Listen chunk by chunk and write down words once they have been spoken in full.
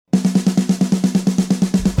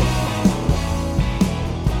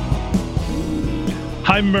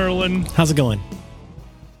Hi, Merlin. How's it going?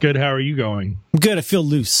 Good. How are you going? Good. I feel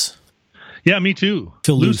loose. Yeah, me too.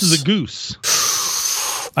 Feel loose loose. as a goose.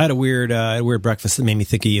 I had a weird breakfast that made me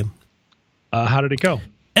think of you. How did it go?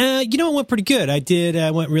 It went pretty good.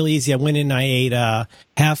 I went really easy. I went in and I ate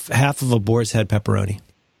half of a boar's head pepperoni.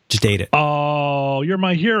 Just ate it. Oh, you're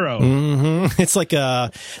my hero. Mm-hmm. It's like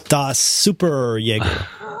a Das Super Jäger.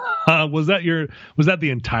 Was that the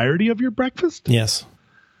entirety of your breakfast? Yes.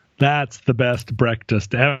 That's the best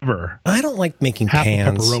breakfast ever. I don't like making Half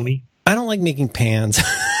pans. pepperoni. I don't like making pans.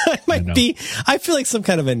 I feel like some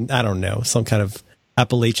kind of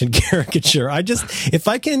Appalachian caricature. If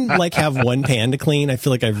I can have one pan to clean, I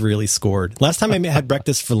feel like I've really scored. Last time I had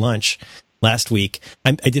breakfast for lunch last week,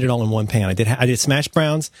 I did it all in one pan. I did smashed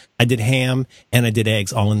browns, I did ham, and I did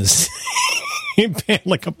eggs all in the same pan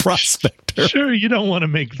like a prospector. Sure, you don't want to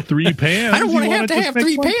make three pans. I don't want to have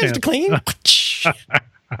three pans to clean.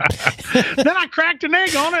 Then I cracked an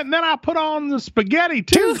egg on it, and then I put on the spaghetti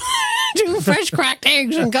too. Two fresh cracked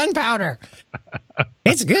eggs and gunpowder.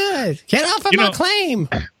 It's good. Get off of my claim.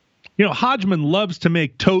 Hodgman loves to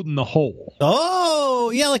make toad in the hole. Oh,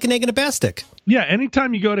 yeah, like an egg in a basket. Yeah,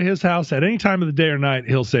 anytime you go to his house at any time of the day or night,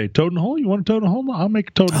 he'll say, "Toad in the hole? You want a toad in the hole? I'll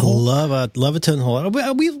make a toad in the hole." Love a toad in the hole.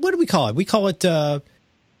 What do we call it? We call it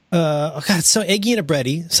it's so eggy and a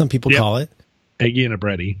bready. Some people call it. Eggy and a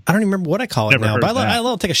bready. I don't even remember what I call it Never now. heard But that.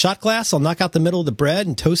 I'll take a shot glass. I'll knock out the middle of the bread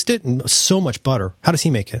and toast it, and so much butter. How does he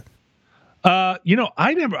make it? We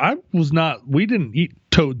didn't eat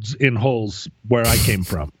toads in holes where I came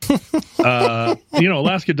from.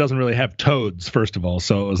 Alaska doesn't really have toads, first of all.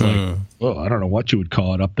 So it was like, well, I don't know what you would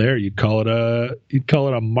call it up there. You'd call it a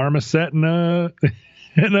marmoset and a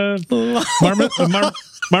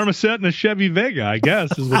marmoset and a Chevy Vega, I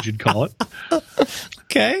guess is what you'd call it.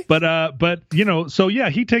 Okay. But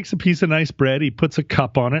he takes a piece of nice bread, he puts a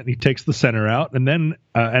cup on it, and he takes the center out, and then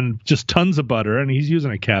and just tons of butter, and he's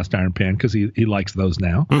using a cast iron pan because he likes those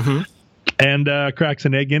now, and cracks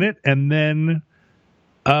an egg in it, and then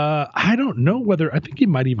I don't know I think he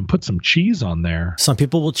might even put some cheese on there. Some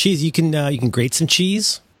people will cheese. You can grate some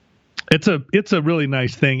cheese. It's a really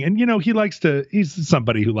nice thing, and he's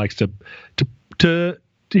somebody who likes to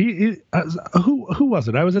who was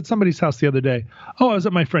it? I was at somebody's house the other day. Oh, I was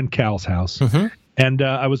at my friend Cal's house, and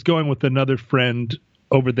I was going with another friend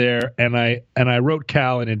over there, and I wrote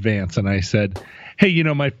Cal in advance, and I said, "Hey,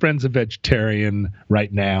 my friend's a vegetarian right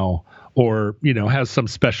now, or has some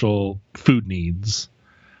special food needs."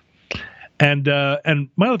 And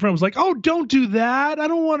my other friend was like, "Oh, don't do that. I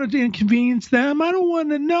don't want to inconvenience them. I don't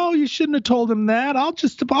want to. No, you shouldn't have told him that. I'll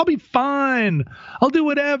be fine. I'll do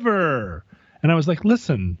whatever." And I was like,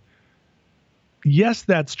 listen, yes,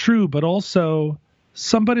 that's true. But also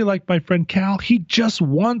somebody like my friend Cal, he just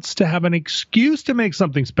wants to have an excuse to make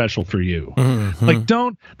something special for you.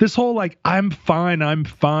 Don't this whole I'm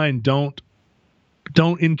fine. Don't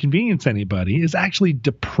inconvenience anybody is actually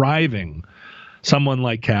depriving someone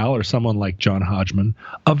like Cal or someone like John Hodgman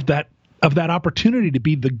of that opportunity to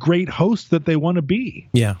be the great host that they want to be.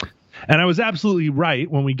 Yeah. And I was absolutely right.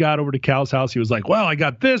 When we got over to Cal's house, he was like, "Well, I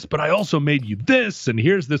got this, but I also made you this, and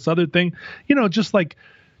here's this other thing."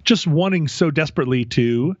 Just wanting so desperately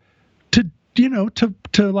to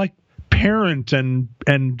parent and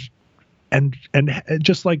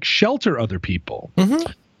just shelter other people.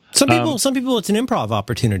 Some people, it's an improv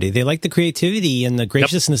opportunity. They like the creativity and the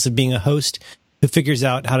graciousness of being a host who figures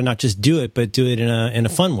out how to not just do it, but do it in a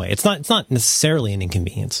fun way. It's not necessarily an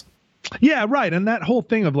inconvenience. Yeah, right. And that whole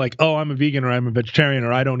thing of oh, I'm a vegan or I'm a vegetarian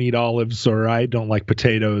or I don't eat olives or I don't like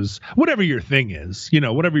potatoes, whatever your thing is,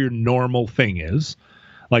 whatever your normal thing is,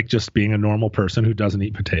 like just being a normal person who doesn't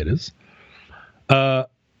eat potatoes. I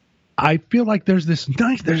feel like there's this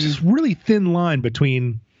really thin line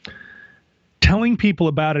between telling people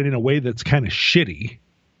about it in a way that's kind of shitty,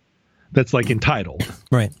 that's entitled.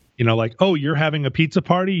 Right. Oh, you're having a pizza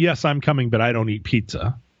party? Yes, I'm coming, but I don't eat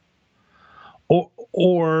pizza.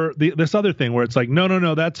 Or this other thing where it's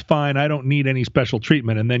no, that's fine. I don't need any special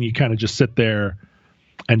treatment. And then you kind of just sit there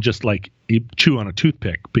and just you chew on a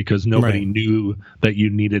toothpick because nobody knew that you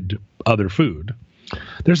needed other food.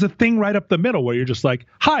 There's a thing right up the middle where you're just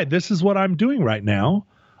hi, this is what I'm doing right now.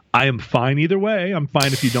 I am fine either way. I'm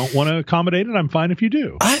fine if you don't want to accommodate it. I'm fine if you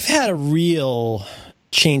do. I've had a real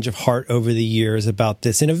change of heart over the years about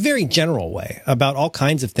this in a very general way, about all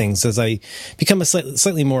kinds of things as I become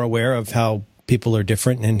slightly more aware of how people are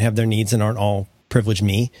different and have their needs and aren't all privileged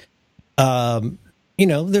me.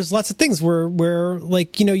 there's lots of things where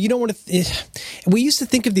like, you don't want to, we used to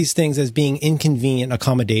think of these things as being inconvenient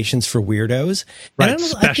accommodations for weirdos. Right.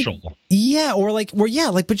 Special.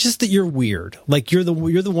 But just that you're weird. Like you're the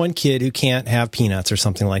one kid who can't have peanuts or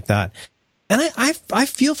something like that. And I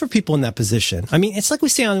feel for people in that position. I mean, it's like we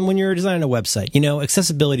say when you're designing a website,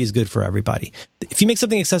 accessibility is good for everybody. If you make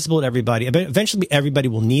something accessible to everybody, eventually everybody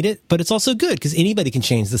will need it, but it's also good because anybody can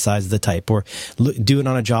change the size of the type or do it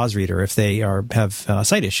on a JAWS reader if they have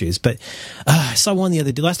sight issues. But I saw one the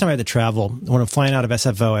other day. Last time I had to travel, when I'm flying out of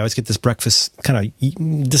SFO, I always get this breakfast, kind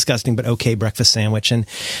of disgusting but okay breakfast sandwich. And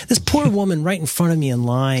this poor woman right in front of me in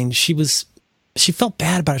line, she felt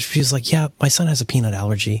bad about it. She was like, yeah, my son has a peanut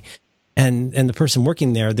allergy. And the person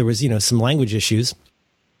working there was, some language issues.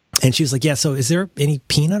 And she was like, yeah, so is there any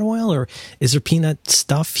peanut oil or is there peanut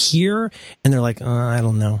stuff here? And they're like, I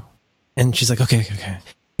don't know. And she's like, okay.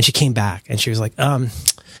 And she came back and she was like,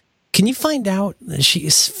 can you find out? She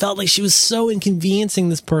felt like she was so inconveniencing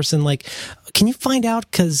this person. Like, can you find out?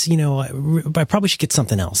 Because, I probably should get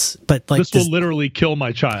something else. But like, this will literally kill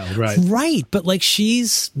my child, right? Right. But like, she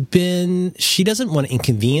doesn't want to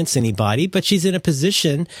inconvenience anybody, but she's in a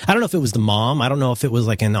position. I don't know if it was the mom. I don't know if it was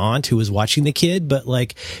like an aunt who was watching the kid, but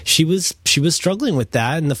like, she was struggling with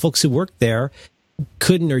that. And the folks who worked there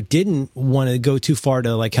couldn't or didn't want to go too far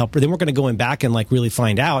to like help her. They weren't going to go in back and like really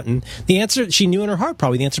find out. And the answer, she knew in her heart,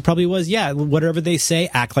 probably the answer probably was, yeah, whatever they say,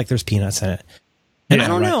 act like there's peanuts in it. And I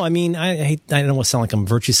don't know. I mean, I don't want to sound like I'm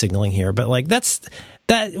virtue signaling here, but like that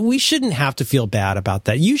we shouldn't have to feel bad about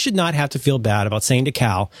that. You should not have to feel bad about saying to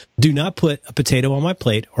Cal, do not put a potato on my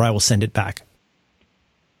plate or I will send it back.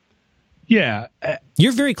 Yeah.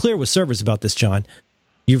 You're very clear with servers about this, John.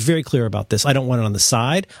 You're very clear about this. I don't want it on the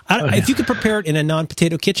side. If you could prepare it in a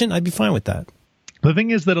non-potato kitchen, I'd be fine with that. The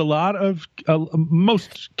thing is that a lot of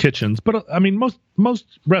most kitchens, but I mean most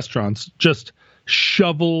restaurants just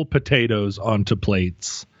shovel potatoes onto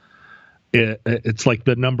plates. It's like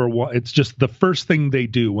the number one. It's just the first thing they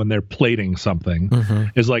do when they're plating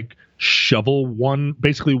something is like shovel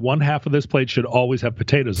basically one half of this plate should always have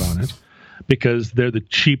potatoes on it because they're the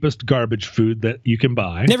cheapest garbage food that you can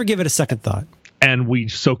buy. Never give it a second thought. And we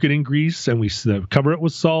soak it in grease and we cover it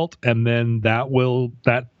with salt, and then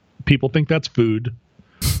that people think that's food,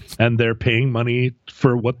 and they're paying money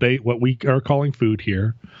for what we are calling food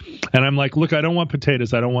here. And I'm like, look, I don't want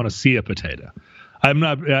potatoes. I don't want to see a potato. I'm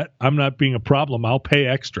not being a problem. I'll pay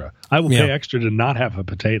extra. I will pay extra to not have a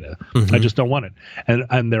potato. I just don't want it.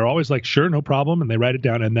 And they're always like, sure, no problem. And they write it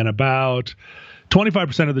down. And then about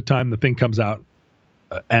 25% of the time, the thing comes out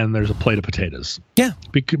and there's a plate of potatoes. Yeah.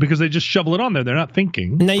 Because they just shovel it on there. They're not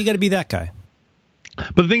thinking. Now you got to be that guy.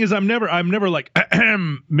 But the thing is, I'm never like,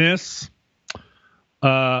 miss,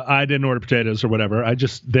 I didn't order potatoes or whatever.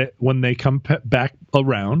 When they come back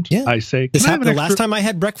around, I say, this happened the last time I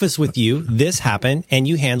had breakfast with you. This happened and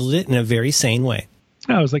you handled it in a very sane way.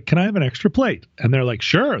 I was like, can I have an extra plate? And they're like,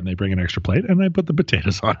 sure. And they bring an extra plate and I put the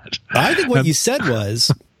potatoes on it. I think what you said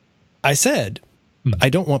was, I said, I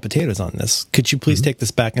don't want potatoes on this. Could you please take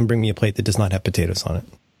this back and bring me a plate that does not have potatoes on it?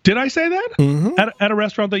 Did I say that? At a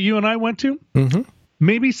restaurant that you and I went to?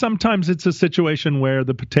 Maybe sometimes it's a situation where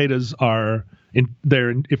the potatoes are,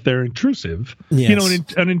 if they're intrusive.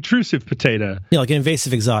 Yes. An intrusive potato. Yeah, like an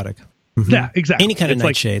invasive exotic. Yeah, exactly. Any kind of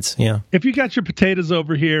nightshades, yeah. If you got your potatoes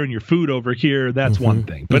over here and your food over here, that's one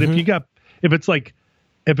thing. But if it's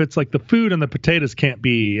like the food and the potatoes can't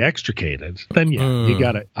be extricated, then you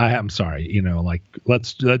gotta. I'm sorry, like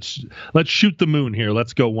let's shoot the moon here.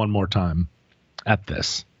 Let's go one more time at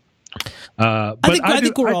this. I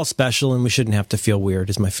think we're all special and we shouldn't have to feel weird.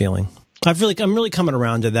 Is my feeling. I'm really coming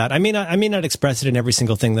around to that. I may not express it in every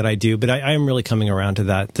single thing that I do, but I am really coming around to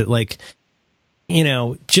that. That like,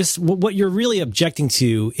 just what you're really objecting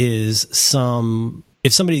to is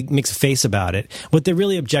if somebody makes a face about it, what they're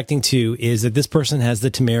really objecting to is that this person has the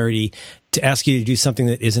temerity to ask you to do something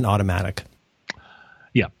that isn't automatic.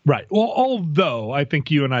 Yeah, right. Well, although I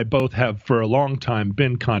think you and I both have for a long time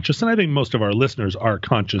been conscious, and I think most of our listeners are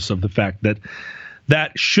conscious of the fact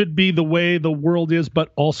that should be the way the world is,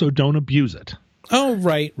 but also don't abuse it. Oh,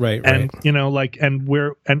 right. And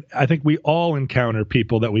and I think we all encounter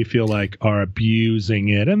people that we feel like are abusing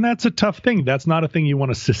it, and that's a tough thing. That's not a thing you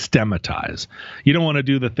want to systematize. You don't want to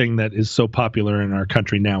do the thing that is so popular in our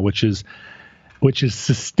country now, which is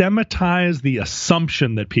systematize the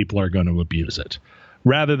assumption that people are going to abuse it,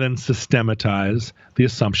 rather than systematize the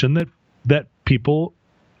assumption that people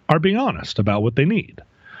are being honest about what they need.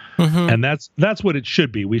 And that's what it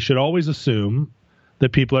should be. We should always assume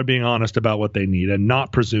that people are being honest about what they need and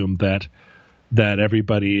not presume that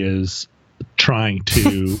everybody is trying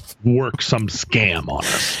to work some scam on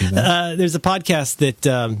us. You know? There's a podcast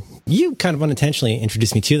that you kind of unintentionally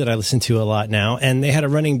introduced me to that I listen to a lot now, and they had a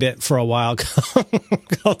running bit for a while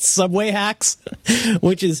called Subway Hacks,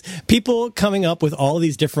 which is people coming up with all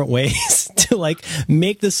these different ways to like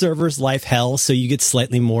make the server's life hell so you get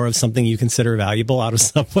slightly more of something you consider valuable out of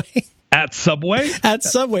Subway. At Subway? At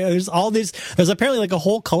Subway. There's all these, there's apparently like a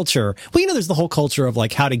whole culture. Well, you know, there's the whole culture of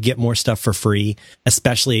like how to get more stuff for free,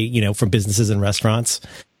 especially, you know, from businesses and restaurants.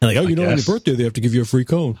 And like, oh, you know, on your birthday, they have to give you a free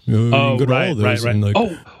cone. Right. Like,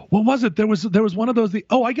 oh, what was it? There was one of those.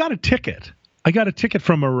 I got a ticket. I got a ticket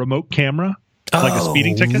from a remote camera, like a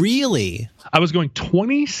speeding ticket. Really? I was going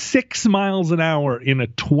 26 miles an hour in a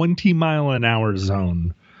 20-mile-an-hour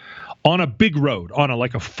zone. On a big road, on a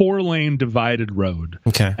 4-lane divided road.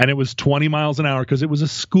 Okay. And it was 20 miles an hour because it was a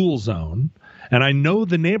school zone. And I know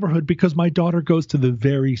the neighborhood because my daughter goes to the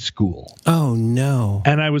very school. Oh, no.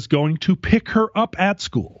 And I was going to pick her up at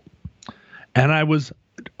school. And I was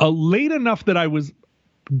late enough that I was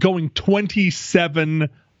going 27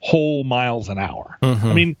 whole miles an hour. Mm-hmm.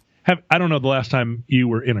 I mean, I don't know the last time you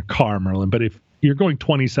were in a car, Merlin, but if you're going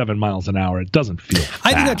 27 miles an hour, it doesn't feel fast.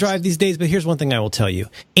 I do not drive these days, but here's one thing I will tell you.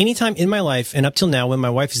 Anytime in my life, and up till now when my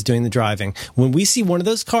wife is doing the driving, when we see one of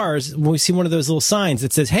those cars, when we see one of those little signs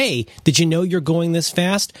that says, hey, did you know you're going this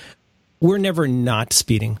fast? We're never not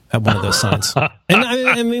speeding at one of those signs. And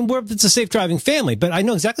I mean, it's a safe driving family, but I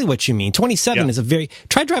know exactly what you mean. 27 is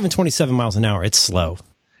try driving 27 miles an hour. It's slow.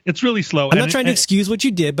 It's really slow. I'm not trying to excuse what you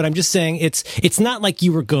did, but I'm just saying it's not like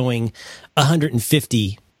you were going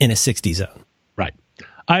 150 in a 60 zone. Right.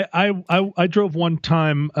 I drove one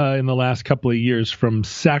time in the last couple of years from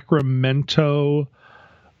Sacramento,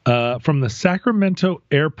 from the Sacramento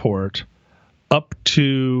airport up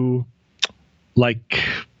to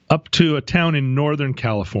a town in Northern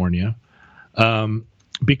California,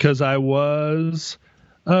 because I was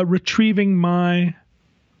retrieving my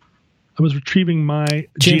GMC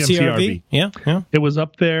RV. Yeah. It was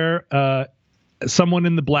up there. Someone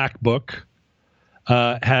in the Black Book,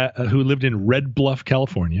 who lived in Red Bluff,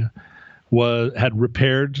 California, had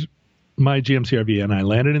repaired my GMC RV, and I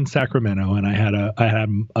landed in Sacramento, and I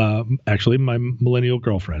had actually my millennial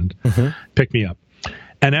girlfriend pick me up.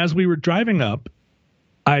 And as we were driving up,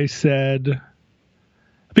 I said,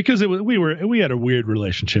 because we had a weird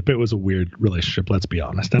relationship. It was a weird relationship, let's be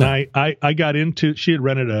honest. And I got into, she had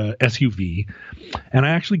rented a SUV, and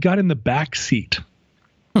I actually got in the back seat.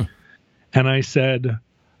 And I said,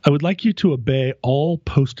 I would like you to obey all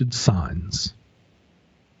posted signs.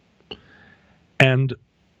 And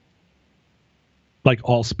like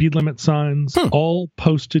all speed limit signs, all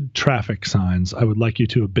posted traffic signs, I would like you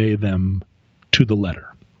to obey them to the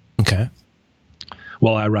letter. Okay.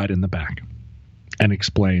 While I ride in the back and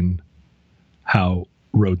explain how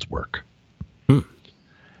roads work.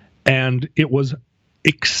 And it was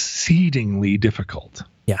exceedingly difficult.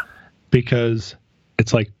 Yeah. Because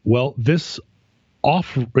it's like, well, this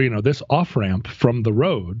off-ramp from the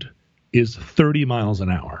road is 30 miles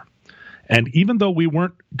an hour. And even though we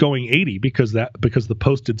weren't going 80 because the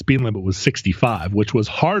posted speed limit was 65, which was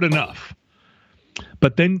hard enough.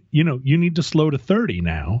 But then, you need to slow to 30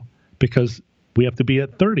 now because we have to be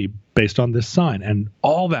at 30 based on this sign and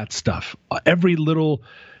all that stuff. Every little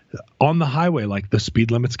on the highway, like the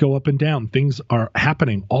speed limits go up and down. Things are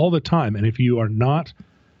happening all the time. And if you're not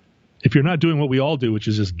doing what we all do, which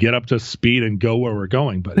is just get up to speed and go where we're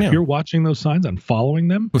going, but if you're watching those signs and following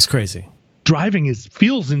them, it's crazy. Driving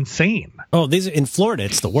feels insane. Oh, in Florida,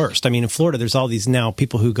 it's the worst. I mean, in Florida, there's all these now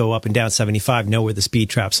people who go up and down 75 know where the speed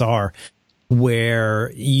traps are, where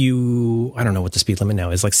I don't know what the speed limit now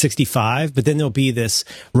is, like 65, but then there'll be this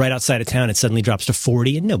right outside of town, it suddenly drops to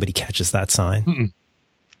 40 and nobody catches that sign.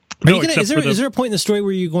 Is there a point in the story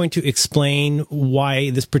where you're going to explain why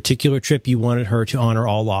this particular trip you wanted her to honor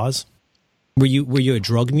all laws? Were you a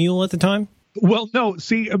drug mule at the time? Well, no.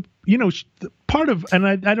 See, part of, and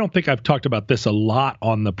I don't think I've talked about this a lot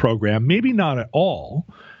on the program, maybe not at all,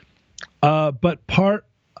 but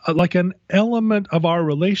like an element of our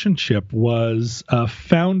relationship was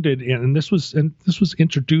founded in, and this was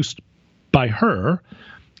introduced by her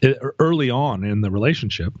early on in the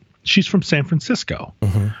relationship. She's from San Francisco,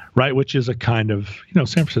 right? Which is a kind of, San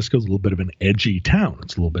Francisco is a little bit of an edgy town.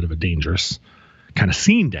 It's a little bit of a dangerous kind of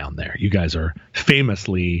scene down there. You guys are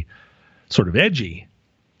famously sort of edgy,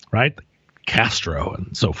 right? Castro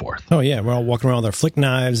and so forth. Oh, yeah. We're all walking around with our flick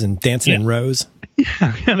knives and dancing in rows.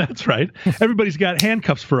 Yeah, that's right. Everybody's got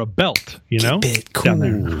handcuffs for a belt, Keep it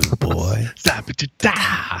cool, boy.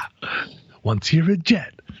 Once you're a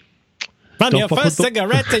jet. From your first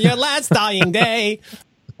cigarette to your last dying day.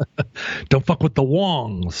 Don't fuck with the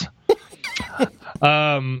Wongs.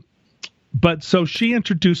 But so she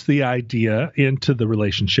introduced the idea into the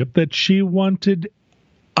relationship that she wanted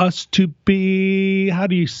us to be, how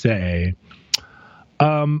do you say?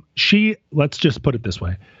 Let's just put it this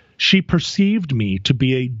way. She perceived me to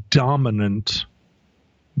be a dominant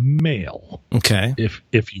male. Okay.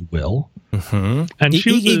 If you will. Mm-hmm. And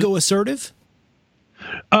she was ego assertive?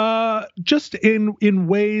 Just in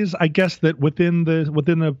ways, I guess, that within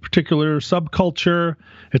a particular subculture,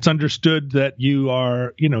 it's understood that you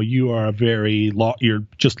are you're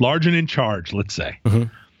just large and in charge, let's say. Mm-hmm.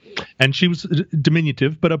 And she was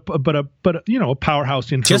diminutive, but a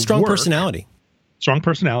powerhouse in her strong work. Personality. Strong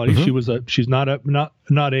personality. Mm-hmm. She's not a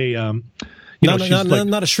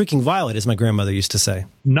not a shrieking violet, as my grandmother used to say.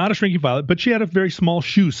 Not a shrinking violet, but she had a very small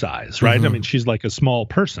shoe size, right? Mm-hmm. I mean, she's like a small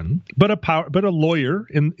person, but a lawyer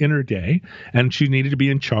in her day, and she needed to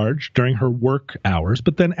be in charge during her work hours.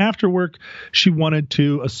 But then after work, she wanted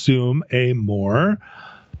to assume a more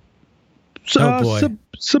submissive.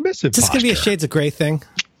 Is this going to be a Shades of Grey thing?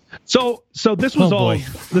 So this was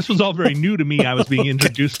all very new to me. I was being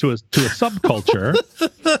introduced to a subculture,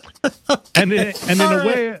 and in a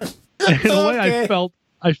way,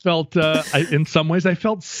 I felt in some ways I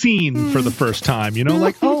felt seen for the first time.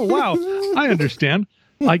 Like, oh wow, I understand.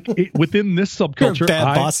 Like within this subculture, you're a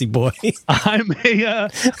bad bossy boy. I'm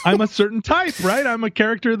a certain type, right? I'm a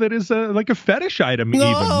character that is like a fetish item,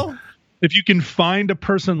 even. If you can find a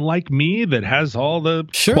person like me that has all the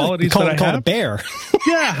qualities that I have. Call it a bear.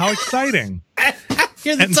 Yeah, how exciting.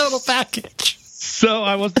 You're the total package. So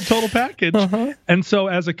I was the total package. Uh-huh. And so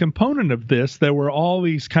as a component of this, there were all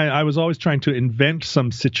these I was always trying to invent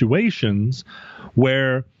some situations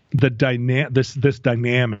where this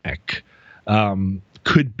dynamic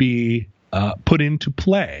could be put into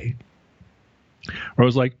play. Where I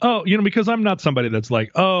was like, because I'm not somebody that's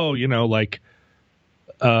like,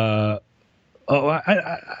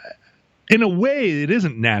 in a way, it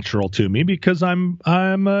isn't natural to me because I'm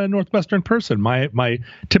a Northwestern person. My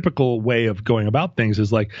typical way of going about things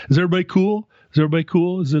is like, is everybody cool? Is everybody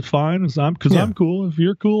cool? Is it fine? I'm cool. If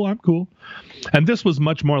you're cool, I'm cool. And this was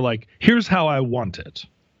much more like, here's how I want it.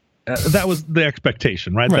 That was the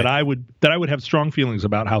expectation, right? That I would have strong feelings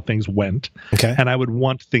about how things went, and I would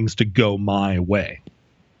want things to go my way.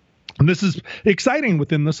 And this is exciting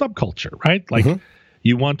within the subculture, right? Like. Mm-hmm.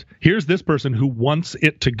 Here's this person who wants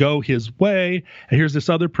it to go his way, and here's this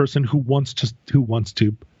other person who wants to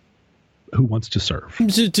serve.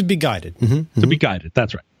 To be guided. Mm-hmm. To be guided,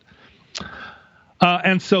 that's right.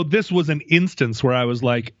 And so this was an instance where I was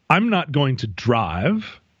like, I'm not going to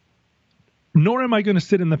drive, nor am I going to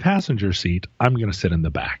sit in the passenger seat. I'm going to sit in the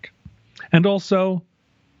back. And also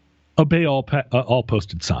obey all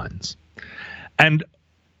posted signs. And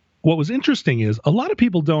what was interesting is a lot of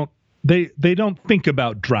people don't think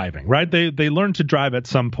about driving, right? They learn to drive at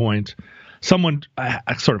some point. Someone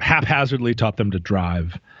sort of haphazardly taught them to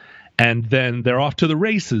drive, and then they're off to the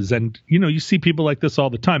races. And you see people like this all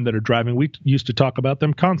the time that are driving. We used to talk about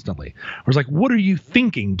them constantly. I was like, "What are you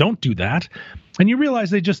thinking? Don't do that." And you realize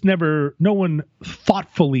they just no one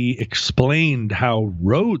thoughtfully explained how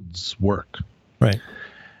roads work, right?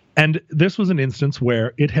 And this was an instance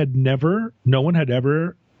where no one had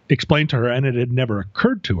ever explained to her, and it had never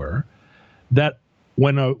occurred to her that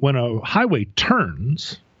when a highway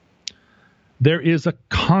turns, there is a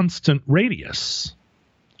constant radius,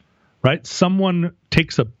 right? Someone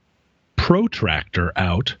takes a protractor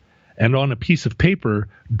out and on a piece of paper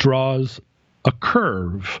draws a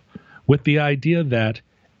curve with the idea that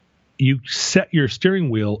you set your steering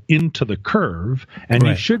wheel into the curve and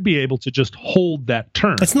you should be able to just hold that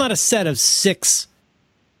turn. It's not a set of 6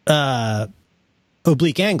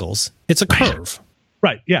 oblique angles. It's a curve.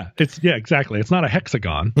 Right. Yeah. Exactly. It's not a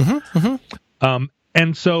hexagon. Mm-hmm, mm-hmm.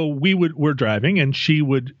 And so we're driving, and she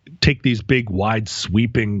would take these big, wide,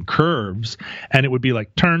 sweeping curves, and it would be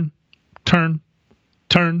like turn, turn,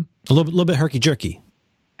 turn. A little bit herky jerky.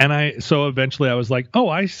 And so eventually I was like, oh,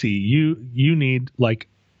 I see. You need like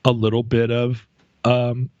a little bit of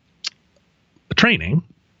training,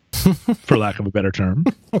 for lack of a better term.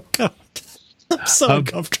 Oh God. I'm so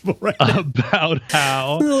uncomfortable right now. About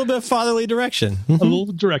how... a little bit of fatherly direction. Mm-hmm. A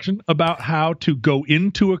little direction about how to go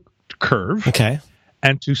into a curve. Okay.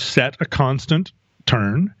 And to set a constant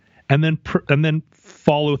turn, and then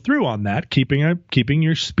follow through on that, keeping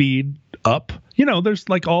your speed up. There's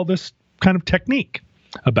like all this kind of technique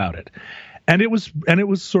about it. And it was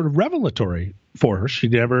sort of revelatory for her.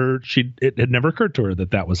 It had never occurred to her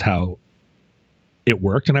that was how it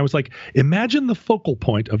worked. And I was like, imagine the focal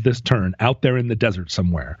point of this turn out there in the desert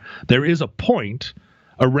somewhere. There is a point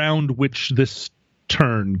around which this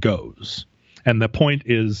turn goes. And the point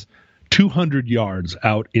is 200 yards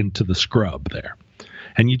out into the scrub there.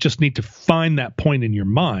 And you just need to find that point in your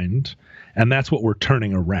mind, and that's what we're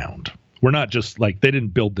turning around. We're not just like, they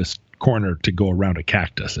didn't build this corner to go around a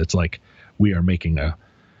cactus. It's like we're making a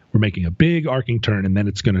big arcing turn, and then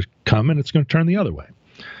it's going to come and it's going to turn the other way.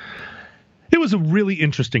 It was a really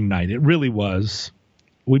interesting night. It really was.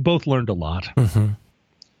 We both learned a lot.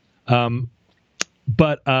 Mm-hmm.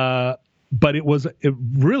 But it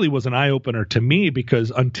really was an eye opener to me,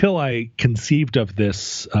 because until I conceived of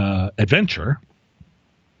this adventure,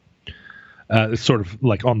 sort of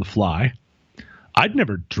like on the fly, I'd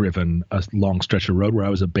never driven a long stretch of road where I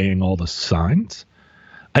was obeying all the signs.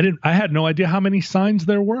 I had no idea how many signs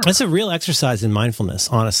there were. That's a real exercise in mindfulness,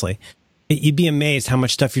 honestly. You'd be amazed how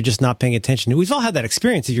much stuff you're just not paying attention to. We've all had that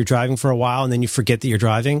experience if you're driving for a while and then you forget that you're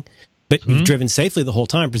driving, but you've driven safely the whole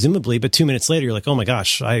time, presumably. But 2 minutes later, you're like, oh my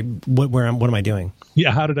gosh, what am I doing?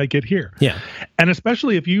 Yeah, how did I get here? Yeah. And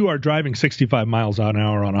especially if you are driving 65 miles an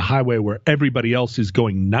hour on a highway where everybody else is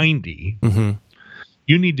going 90,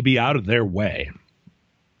 you need to be out of their way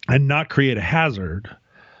and not create a hazard.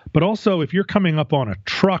 But also, if you're coming up on a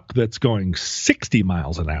truck that's going 60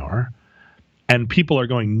 miles an hour and people are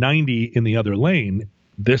going 90 in the other lane,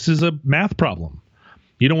 this is a math problem.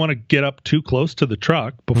 You don't want to get up too close to the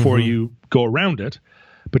truck before you go around it,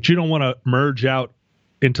 but you don't want to merge out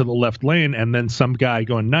into the left lane and then some guy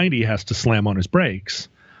going 90 has to slam on his brakes.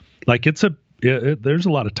 Like there's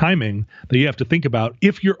a lot of timing that you have to think about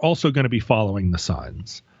if you're also going to be following the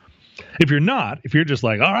signs. If you're not, if you're just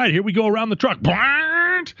like, all right, here we go around the truck,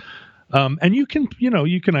 and you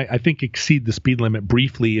can, I think, exceed the speed limit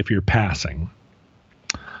briefly if you're passing.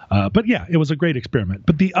 But yeah, it was a great experiment.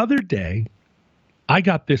 But the other day, I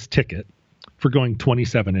got this ticket for going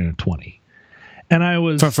 27 in a 20. And I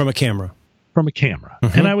was... From a camera. From a camera.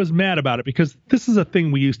 Mm-hmm. And I was mad about it because this is a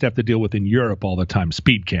thing we used to have to deal with in Europe all the time,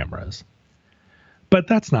 speed cameras. But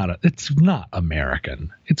it's not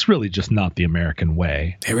American. It's really just not the American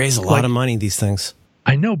way. They raise a lot of money, these things.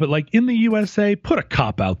 I know, but like in the USA, put a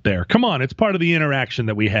cop out there. Come on, it's part of the interaction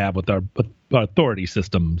that we have with our authority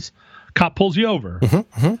systems. Cop pulls you over.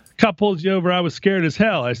 Cop pulls you over. I was scared as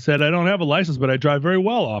hell. I said, I don't have a license, but I drive very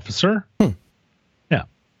well, officer. Yeah.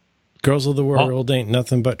 Girls of the world ain't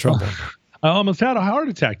nothing but trouble. I almost had a heart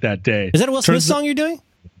attack that day. Is that a Will Smith song you're doing?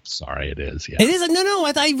 Sorry, it is. Yeah. It is. No.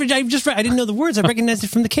 I didn't know the words. I recognized it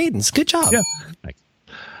from the cadence. Good job. Yeah. Thanks.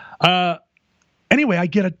 Anyway, I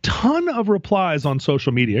get a ton of replies on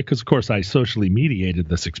social media because, of course, I socially mediated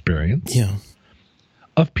this experience. Yeah.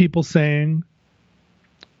 Of people saying,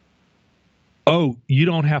 oh, you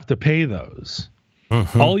don't have to pay those.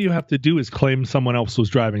 All you have to do is claim someone else was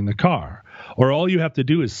driving the car. Or all you have to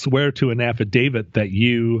do is swear to an affidavit that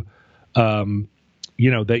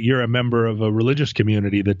that you're a member of a religious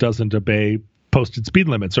community that doesn't obey posted speed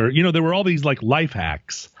limits. Or, there were all these like life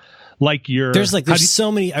hacks. There's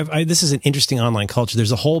so many. This is an interesting online culture.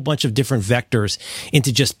 There's a whole bunch of different vectors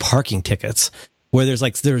into just parking tickets, where there's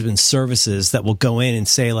been services that will go in and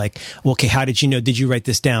say like, well, okay, how did you know? Did you write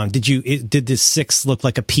this down? Did this 6 look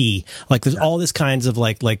like a P? Like there's all this kinds of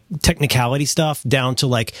like technicality stuff down to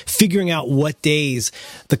like figuring out what days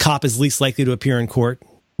the cop is least likely to appear in court.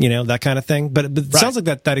 That kind of thing. But it sounds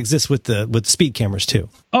like that exists with the speed cameras too.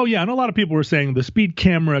 Oh yeah, and a lot of people were saying the speed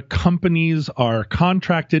camera companies are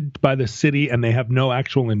contracted by the city and they have no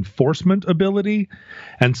actual enforcement ability.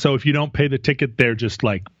 And so if you don't pay the ticket, they're just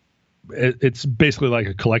like, it's basically like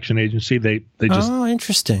a collection agency. They just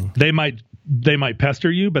interesting. They might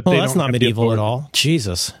pester you, but that's not medieval at all.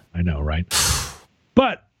 Jesus, I know, right?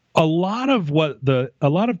 But a lot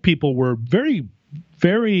of people were very,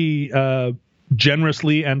 very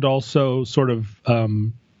generously and also sort of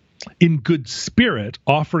in good spirit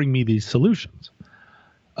offering me these solutions.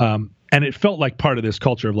 And it felt like part of this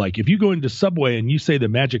culture of like, if you go into Subway and you say the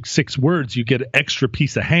magic 6 words, you get an extra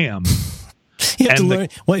piece of ham. You have to learn.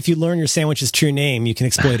 Well, if you learn your sandwich's true name, you can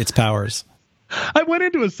exploit its powers. I went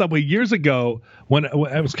into a Subway years ago when it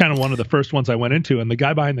was kind of one of the first ones I went into, and the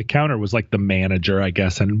guy behind the counter was like the manager, I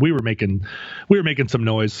guess, and we were making some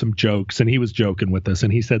noise, some jokes, and he was joking with us,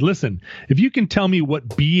 and he said, "Listen, if you can tell me what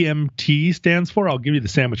BMT stands for, I'll give you the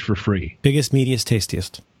sandwich for free." Biggest, meatiest,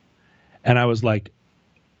 tastiest. And I was like,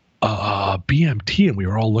 BMT, and we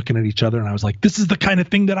were all looking at each other, and I was like, this is the kind of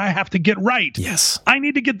thing that I have to get right. Yes. I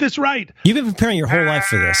need to get this right. You've been preparing your whole life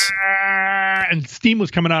for this. And steam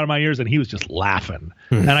was coming out of my ears, and he was just laughing.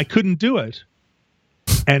 And I couldn't do it.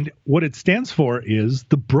 And what it stands for is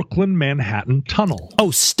the Brooklyn Manhattan Tunnel.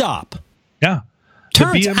 Oh, stop. Yeah.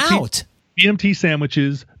 Turns out. BMT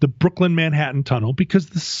sandwiches, the Brooklyn Manhattan Tunnel, because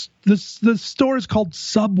the store is called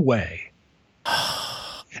Subway.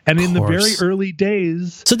 And in the very early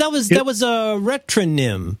days, so that was a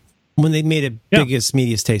retronym when they made it biggest,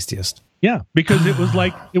 meatiest, tastiest. Yeah, because it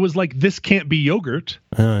was like this can't be yogurt.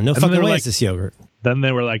 No fucking way is this yogurt. Then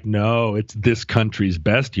they were like, no, it's this country's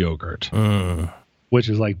best yogurt. Which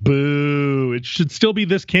is like, boo! It should still be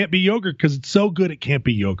this can't be yogurt because it's so good it can't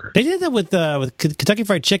be yogurt. They did that with Kentucky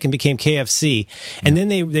Fried Chicken became KFC, and then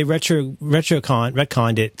they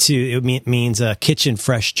retconned it to it means kitchen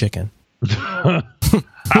fresh chicken,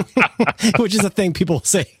 which is a thing people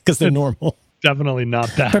say because they're normal. Definitely not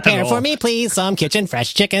that. Prepare for me, please, some kitchen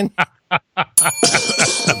fresh chicken.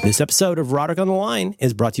 This episode of Roderick on the Line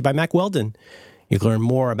is brought to you by Mack Weldon. You can learn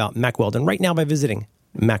more about Mack Weldon right now by visiting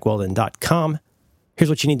MackWeldon.com. Here's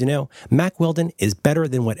what you need to know. Mack Weldon is better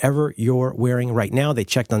than whatever you're wearing right now. They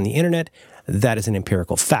checked on the internet. That is an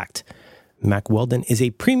empirical fact. Mack Weldon is a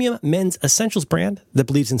premium men's essentials brand that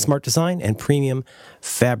believes in smart design and premium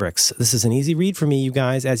fabrics. This is an easy read for me, you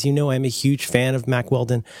guys. As you know, I'm a huge fan of Mack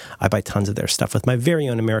Weldon. I buy tons of their stuff with my very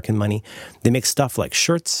own American money. They make stuff like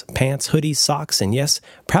shirts, pants, hoodies, socks, and yes,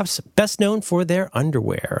 perhaps best known for their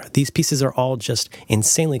underwear. These pieces are all just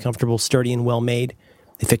insanely comfortable, sturdy, and well-made.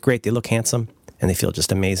 They fit great. They look handsome. And they feel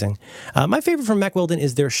just amazing. My favorite from Mack Weldon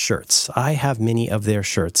is their shirts. I have many of their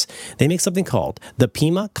shirts. They make something called the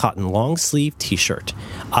Pima Cotton Long Sleeve T-shirt.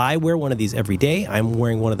 I wear one of these every day. I'm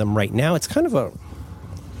wearing one of them right now. It's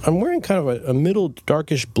I'm wearing kind of a middle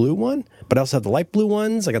darkish blue one, but I also have the light blue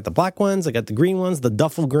ones. I got the black ones. I got the green ones, the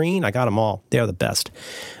duffel green. I got them all. They are the best.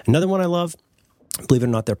 Another one I love, believe it or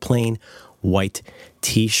not, they're plain white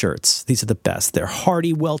T-shirts. These are the best. They're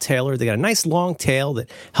hardy, well-tailored. They got a nice long tail that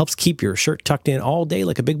helps keep your shirt tucked in all day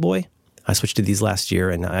like a big boy. I switched to these last year,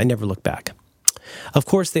 and I never looked back. Of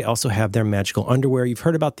course, they also have their magical underwear. You've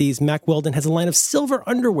heard about these. Mack Weldon has a line of silver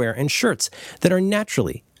underwear and shirts that are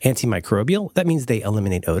naturally antimicrobial. That means they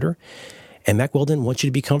eliminate odor. And Mack Weldon wants you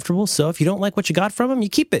to be comfortable, so if you don't like what you got from them, you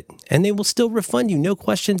keep it. And they will still refund you, no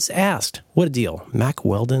questions asked. What a deal. Mack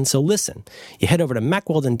Weldon. So listen, you head over to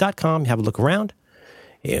MackWeldon.com, have a look around.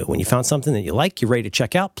 When you found something that you like, you're ready to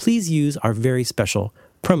check out, please use our very special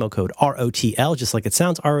promo code ROTL, just like it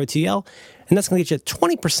sounds, ROTL, and that's going to get you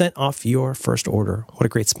 20% off your first order. What a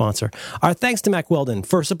great sponsor. Our thanks to Mack Weldon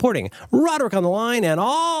for supporting Roderick on the Line and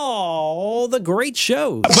all the great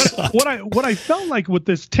shows. But what I felt like with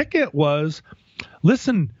this ticket was,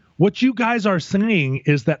 listen, what you guys are saying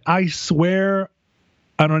is that I swear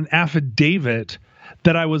on an affidavit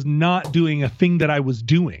that I was not doing a thing that I was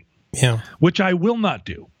doing. Yeah. Which I will not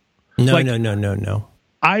do. No.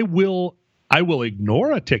 I will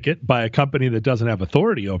ignore a ticket by a company that doesn't have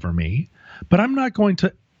authority over me, but I'm not going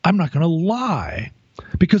to lie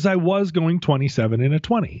because I was going 27 in a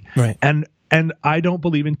 20. Right. And I don't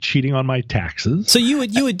believe in cheating on my taxes. So you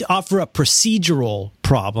would offer up procedural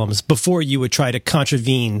problems before you would try to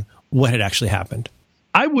contravene what had actually happened.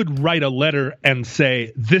 I would write a letter and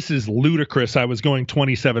say, this is ludicrous. I was going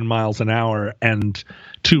 27 miles an hour, and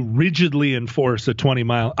to rigidly enforce a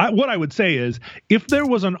 20-mile. What I would say is, if there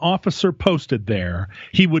was an officer posted there,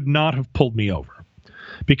 he would not have pulled me over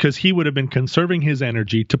because he would have been conserving his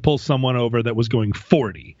energy to pull someone over that was going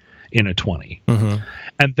 40 in a 20. Mm-hmm.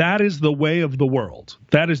 And that is the way of the world.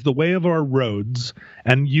 That is the way of our roads.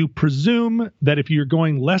 And you presume that if you're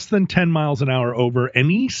going less than 10 miles an hour over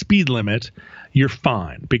any speed limit, you're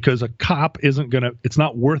fine because a cop it's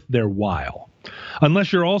not worth their while.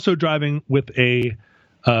 Unless you're also driving with a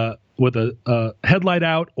headlight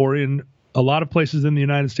out, or in a lot of places in the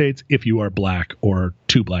United States, if you are black or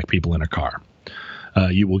two black people in a car,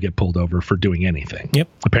 you will get pulled over for doing anything. Yep.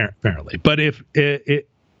 Apparently. But if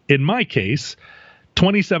in my case,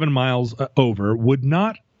 27 miles over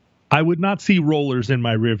I would not see rollers in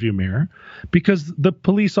my rearview mirror because the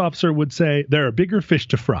police officer would say there are bigger fish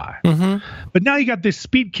to fry. Mm-hmm. But now you got this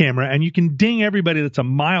speed camera and you can ding everybody that's a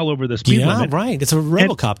mile over the speed limit. Yeah, right. It's a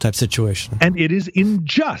RoboCop type situation. And it is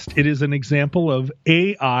unjust. It is an example of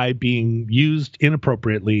AI being used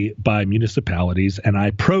inappropriately by municipalities, and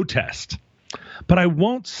I protest. But I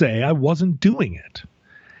won't say I wasn't doing it.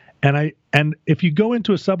 And if you go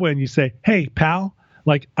into a subway and you say, hey, pal,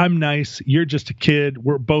 like, I'm nice. You're just a kid.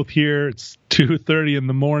 We're both here. It's 2:30 in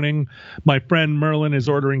the morning. My friend Merlin is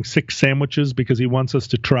ordering 6 sandwiches because he wants us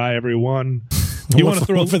to try every one. You want to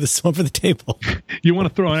throw one for the table. You want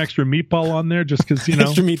to throw an extra meatball on there just because,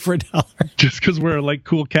 extra meat for $1. Just because we're like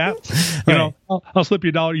cool cats. You know, I'll slip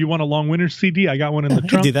you $1. You want a Long Winter CD? I got one in the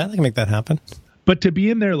trunk. I can do that. I can make that happen. But to be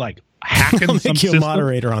in there like hacking I'll some make you system, a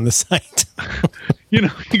moderator on the site.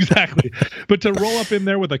 Exactly. But to roll up in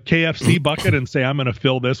there with a KFC bucket and say, I'm going to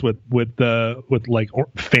fill this with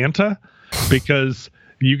Fanta because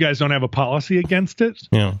you guys don't have a policy against it.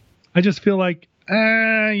 Yeah. I just feel like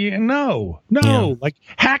No. Yeah. Like,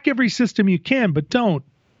 hack every system you can, but don't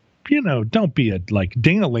be a like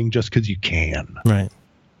ding-a-ling just because you can. Right.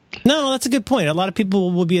 No, that's a good point. A lot of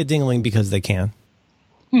people will be a ding-a-ling because they can.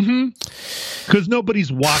 Because nobody's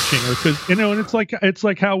watching, or because and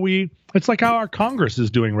it's like how our Congress is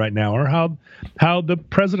doing right now, or how the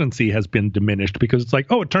presidency has been diminished, because it's like,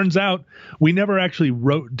 oh, it turns out we never actually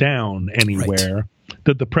wrote down anywhere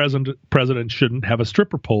that the president shouldn't have a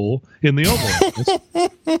stripper pole in the Oval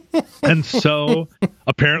Office, and so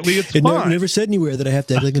apparently it's fine. Never said anywhere that I have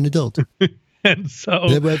to act like an adult. And so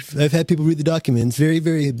I've had people read the documents. Very,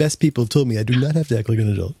 very best people have told me I do not have to act like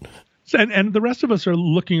an adult. And the rest of us are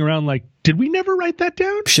looking around like, did we never write that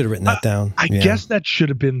down? Should have written that down. I guess that should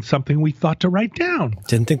have been something we thought to write down.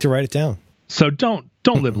 Didn't think to write it down. So don't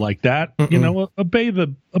live like that. You know, obey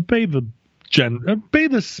the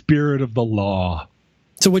spirit of the law.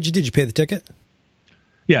 So what'd you do? Did you pay the ticket?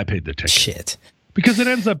 Yeah, I paid the ticket. Shit. Because it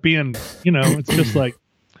ends up being, it's just like,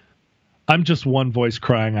 I'm just one voice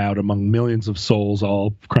crying out among millions of souls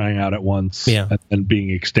all crying out at once and being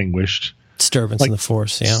extinguished. Disturbance in the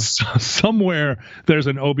force, yeah. Somewhere there's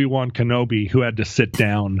an Obi-Wan Kenobi who had to sit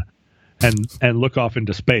down and look off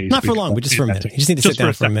into space. Not for long, but just for a minute. You just need to sit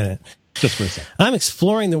down for a minute. Just for a second. I'm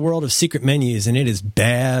exploring the world of secret menus, and it is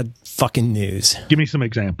bad fucking news. Give me some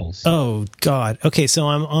examples. Oh, God. Okay, so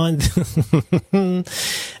I'm on... this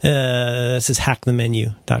is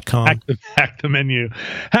hackthemenu.com. Hack the menu.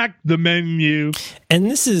 Hack the menu.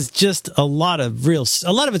 And this is just a lot of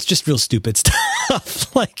it's just real stupid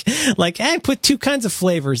stuff. like, I put 2 kinds of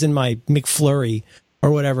flavors in my McFlurry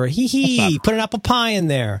or whatever. Put an apple pie in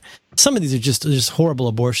there. Some of these are just horrible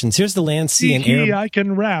abortions. Here's the Land, Sea, and Air. I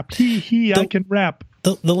can rap. I can rap.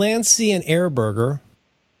 The Land, Sea, and Air burger.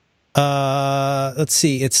 Let's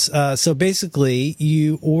see. It's so basically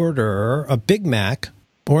you order a Big Mac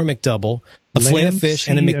or a McDouble, a filet of fish,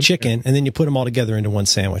 and a McChicken, and then you put them all together into one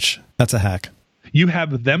sandwich. That's a hack. You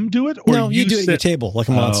have them do it, or no? You do it at your table like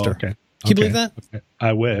a monster. Okay. Can you believe that? Okay.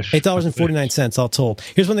 I wish. $8.49 all told.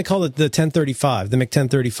 Here's one they call it the 1035, the Mc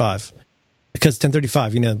 1035. Because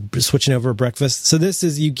 1035, switching over breakfast. So this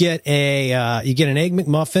is you get an egg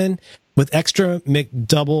McMuffin with extra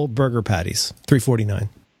McDouble burger patties, $3.49.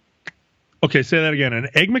 Okay, say that again. An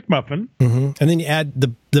egg McMuffin, and then you add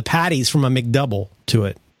the patties from a McDouble to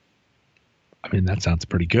it. I mean, that sounds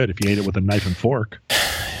pretty good if you ate it with a knife and fork.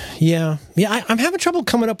 Yeah. I'm having trouble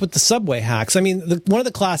coming up with the Subway hacks. I mean, one of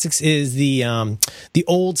the classics is the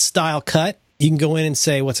old style cut. You can go in and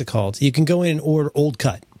say, what's it called? You can go in and order old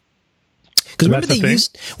cut. Because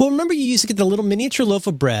remember you used to get the little miniature loaf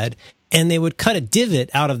of bread, and they would cut a divot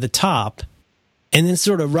out of the top, and then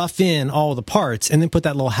sort of rough in all the parts, and then put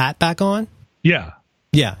that little hat back on. Yeah,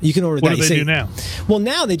 you can order that. What do they do now? Well,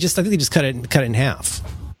 now I think they just cut it in half.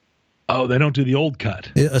 Oh, they don't do the old cut.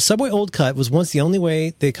 A Subway old cut was once the only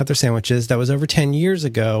way they cut their sandwiches. That was over 10 years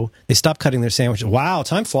ago. They stopped cutting their sandwiches. Wow,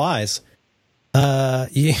 time flies.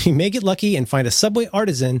 You may get lucky and find a Subway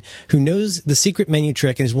artisan who knows the secret menu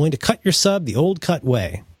trick and is willing to cut your sub the old cut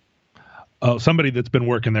way. Oh, somebody that's been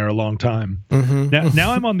working there a long time. Mm-hmm.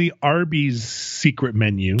 Now I'm on the Arby's secret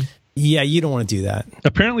menu. Yeah, you don't want to do that.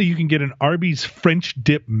 Apparently you can get an Arby's French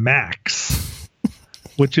Dip Max,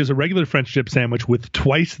 which is a regular French dip sandwich with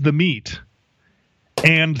twice the meat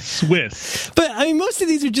and Swiss. But I mean, most of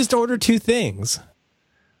these are just order 2 things,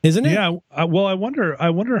 isn't it? Yeah. Well, I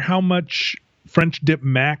wonder how much French Dip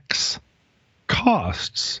Max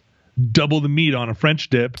costs. Double the meat on a French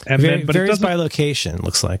dip, and but varies by location.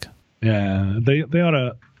 Looks like. Yeah, they ought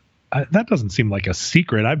to. That doesn't seem like a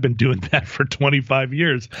secret. I've been doing that for 25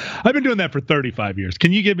 years. I've been doing that for 35 years.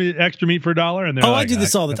 Can you give me extra meat for $1? And I do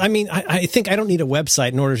this all the time. I mean, I think I don't need a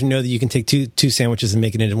website in order to know that you can take two sandwiches and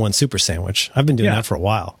make it into one super sandwich. I've been doing that for a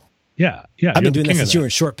while. Yeah. I've been doing that since you were in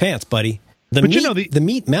short pants, buddy. The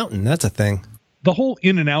meat mountain, that's a thing. The whole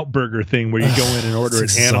In-N-Out burger thing where you go in and order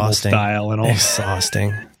it animal style and all.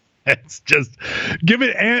 Exhausting. It's just give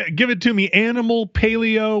it to me. Animal,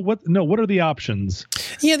 paleo. What are the options?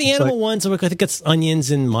 Yeah, the animal ones. I think it's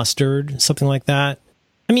onions and mustard, something like that.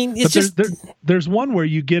 I mean, there's one where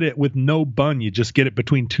you get it with no bun. You just get it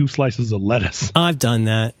between 2 slices of lettuce. I've done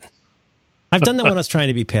that. I've done that when I was trying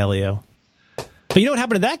to be paleo. But you know what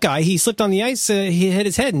happened to that guy? He slipped on the ice. He hit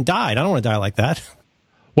his head and died. I don't want to die like that.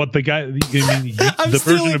 What, the guy? The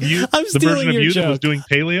version of you that was doing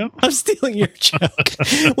paleo? I'm stealing your joke.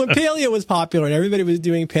 When paleo was popular and everybody was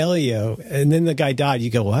doing paleo, and then the guy died, you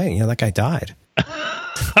go, "Why? That guy died."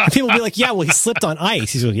 And people will be like, "Yeah, well, he slipped on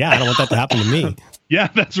ice." He's like, "Yeah, I don't want that to happen to me." Yeah,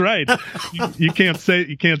 that's right. You can't say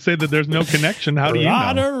that there's no connection. How do you know?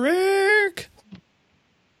 Roderick.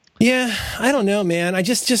 Yeah, I don't know, man. I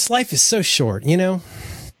just life is so short, you know?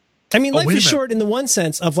 I mean, life is short in the one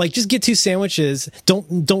sense of like, just get 2 sandwiches.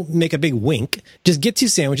 Don't make a big wink. Just get 2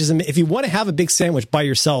 sandwiches. And if you want to have a big sandwich by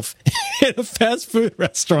yourself in a fast food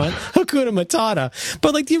restaurant, Hakuna Matata.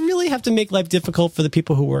 But like, do you really have to make life difficult for the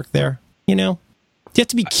people who work there? You know? Do you have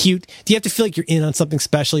to be cute? Do you have to feel like you're in on something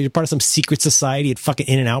special? You're part of some secret society at fucking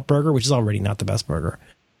In-N-Out Burger, which is already not the best burger.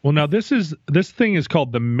 Well, now this thing is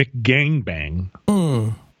called the McGangbang.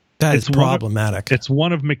 That is problematic. It's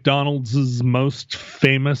one of McDonald's most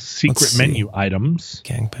famous secret menu items.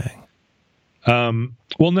 Gangbang.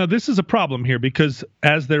 Well, now this is a problem here because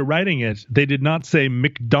as they're writing it, they did not say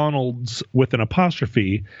McDonald's with an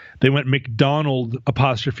apostrophe. They went McDonald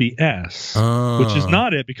apostrophe S, which is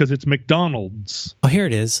not it because it's McDonald's. Oh, here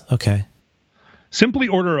it is. Okay. Simply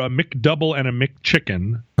order a McDouble and a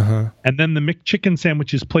McChicken, and then the McChicken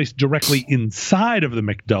sandwich is placed directly inside of the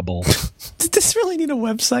McDouble. Did this really need a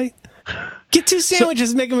website? Get 2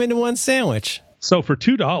 sandwiches, make them into one sandwich. So for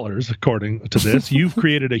 $2, according to this, you've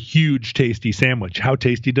created a huge, tasty sandwich. How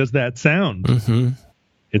tasty does that sound?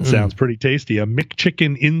 It sounds pretty tasty. A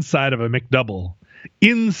McChicken inside of a McDouble,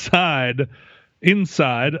 inside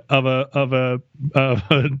of a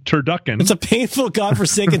turducken. It's a painful,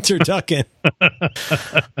 godforsaken turducken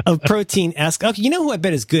of protein-esque. Okay, you know who I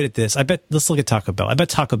bet is good at this? Let's look at Taco Bell. I bet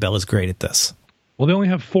Taco Bell is great at this. Well, they only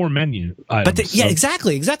have 4 menu items. But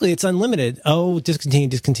exactly. It's unlimited. Oh,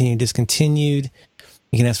 discontinued.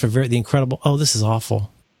 You can ask for the incredible. Oh, this is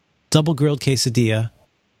awful. Double grilled quesadilla.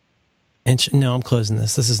 And no, I'm closing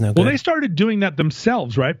this. This is no good. Well, they started doing that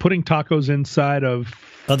themselves, right? Putting tacos inside of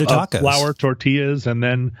other tacos, flour tortillas, and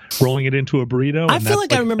then rolling it into a burrito. I feel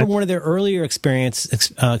like I remember one of their earlier experiments in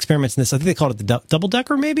this. I think they called it the double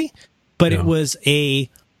decker, maybe. But it was a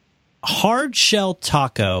hard shell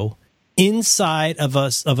taco inside of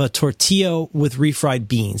a tortilla with refried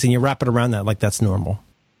beans, and you wrap it around that like that's normal.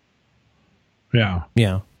 Yeah.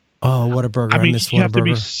 Yeah. Oh, what a burger! I mean, you have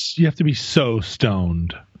to be so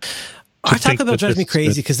stoned. Our Taco Bell drives me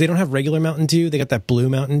crazy because they don't have regular Mountain Dew. They got that blue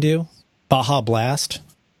Mountain Dew, Baja Blast.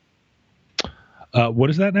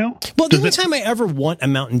 What is that now? Well, the only time I ever want a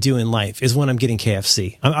Mountain Dew in life is when I'm getting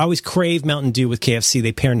KFC. I always crave Mountain Dew with KFC.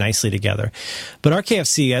 They pair nicely together. But our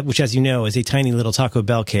KFC, which as you know is a tiny little Taco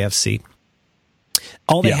Bell KFC,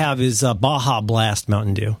 all they have is Baja Blast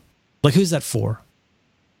Mountain Dew. Like, who's that for?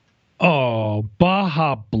 Oh,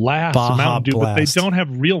 Baja Blast Mountain Dew, but they don't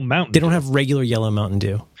have real Mountain Dew. They don't have regular yellow Mountain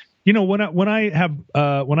Dew. You know, when I have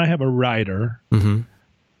a rider,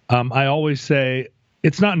 I always say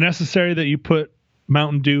it's not necessary that you put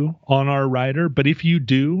Mountain Dew on our rider, but if you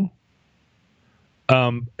do,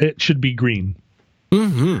 it should be green.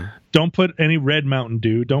 Don't put any red Mountain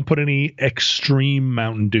Dew. Don't put any extreme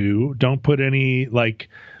Mountain Dew. Don't put any like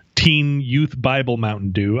teen youth Bible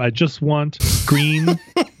Mountain Dew. I just want green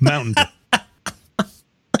Mountain Dew.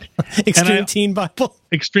 Extreme Teen Bible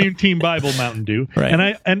Mountain Dew.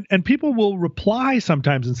 Right. And people will reply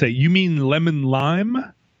sometimes and say, "You mean lemon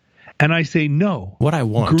lime?" And I say, "No. What I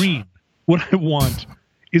want. Green. What I want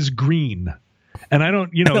is green." And I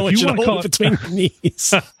don't, if you want to call it between your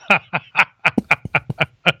knees.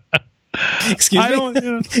 Excuse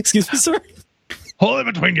me. Excuse me, sir. Hold it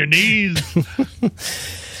between your knees.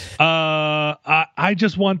 I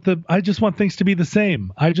just want things to be the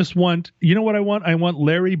same. I just want, you know what I want? I want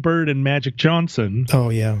Larry Bird and Magic Johnson. Oh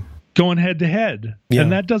yeah, going head to head,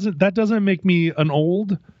 and that doesn't make me an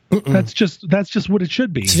old. That's just what it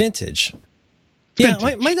should be. It's vintage. Yeah,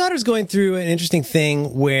 my daughter's going through an interesting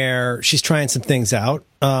thing where she's trying some things out.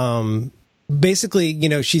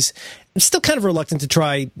 Basically, she's still kind of reluctant to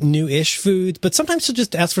try new-ish foods, but sometimes she'll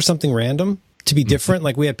just ask for something random to be different.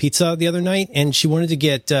 Like we had pizza the other night, and she wanted to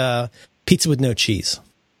get pizza with no cheese.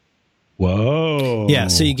 Whoa! Yeah,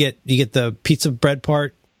 so you get the pizza bread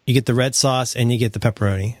part, you get the red sauce, and you get the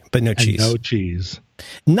pepperoni, but no cheese. No cheese.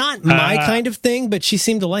 Not my kind of thing, but she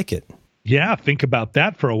seemed to like it. Yeah, think about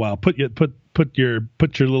that for a while. Put your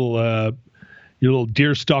little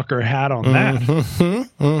deerstalker hat on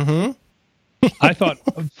that. I thought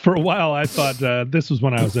for a while. This was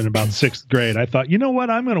when I was in about 6th grade. I thought, you know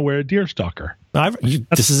what? I'm going to wear a deerstalker.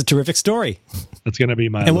 This is a terrific story. That's going to be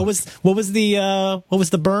my. And what was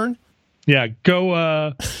the burn? Yeah,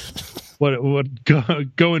 go.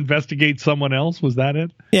 Go investigate someone else. Was that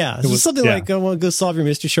it? Yeah, it was something like go solve your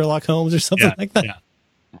mystery, Sherlock Holmes, or something like that. Yeah.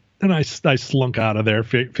 And I slunk out of there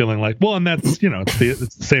feeling like, well, and that's it's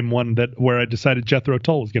the same one where I decided Jethro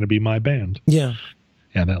Tull was going to be my band. Yeah.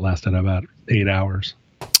 Yeah, that lasted about 8 hours.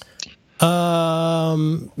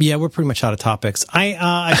 Yeah, we're pretty much out of topics.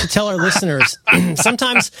 I should tell our listeners,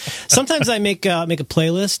 sometimes I make a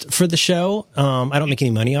playlist for the show. I don't make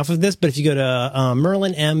any money off of this, but if you go to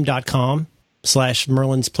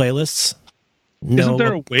merlinm.com/Merlin's playlists. Isn't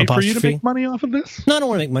there a way for you to make money off of this? No, I don't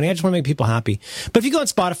want to make money. I just want to make people happy. But if you go on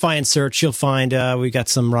Spotify and search, you'll find we got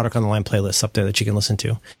some Roderick on the Line playlists up there that you can listen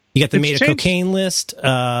to. You got the Made of Cocaine list.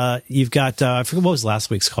 You've got, I forget what was last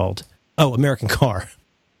week's called. Oh, American Car.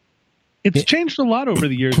 It's changed a lot over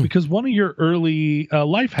the years because one of your early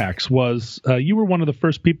life hacks was you were one of the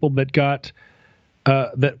first people that got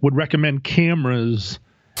that would recommend cameras.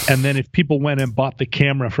 And then if people went and bought the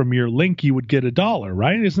camera from your link, you would get $1,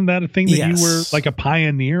 right? Isn't that a thing that you were like a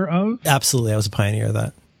pioneer of? Absolutely. I was a pioneer of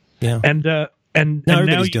that. Yeah. And now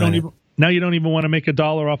you don't even want to make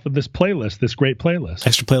 $1 off of this playlist, this great playlist.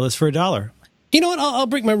 Extra playlist for $1. You know what? I'll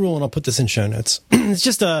break my rule and I'll put this in show notes. It's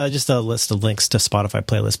just a list of links to Spotify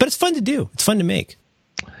playlists, but it's fun to do. It's fun to make.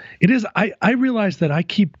 It is. I realize that I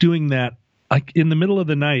keep doing that like in the middle of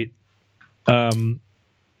the night.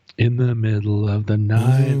 In the middle of the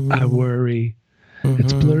night, I worry.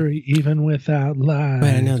 It's blurry even without light.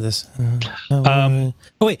 Wait, I know this. Not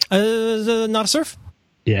a surf?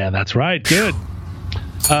 Yeah, that's right. Good.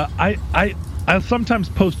 I sometimes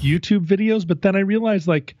post YouTube videos, but then I realize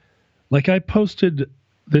like I posted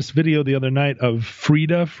this video the other night of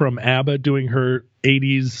Frida from ABBA doing her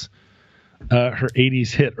 80s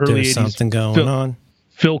hit, early There's 80s. Something going on.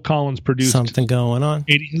 Phil Collins produced something going on.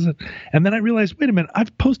 80s. And then I realized, wait a minute,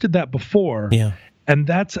 I've posted that before. Yeah. And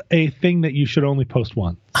that's a thing that you should only post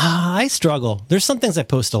once. I struggle. There's some things I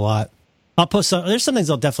post a lot. There's some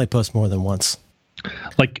things I'll definitely post more than once.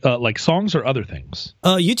 Like songs or other things?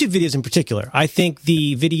 YouTube videos in particular. I think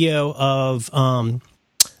the video of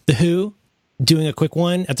The Who doing a quick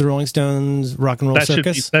one at the Rolling Stones Rock and Roll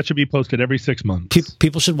Circus. That should be posted every 6 months.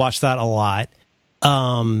 People should watch that a lot.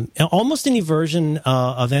 Almost any version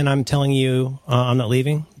of "And I'm Telling You I'm Not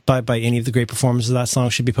Leaving" by any of the great performers of that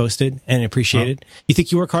song should be posted and appreciated. You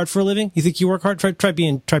think you work hard for a living? You think you work hard? Try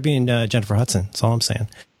being Jennifer Hudson. That's all I'm saying.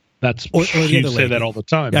 Or you say that all the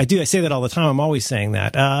time. I do. I say that all the time. I'm always saying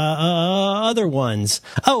that. Other ones.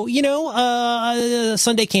 Oh,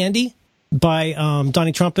 Sunday Candy by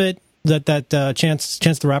Donnie Trumpet. That Chance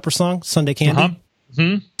the Rapper song, Sunday Candy.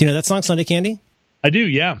 Mm-hmm. Do you know that song, Sunday Candy? I do.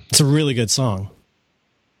 Yeah, it's a really good song.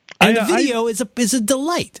 And the video is a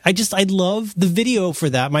delight. I love the video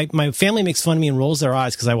for that. My family makes fun of me and rolls their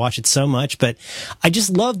eyes because I watch it so much, but I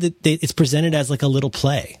just love that it's presented as like a little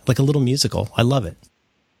play, like a little musical. I love it.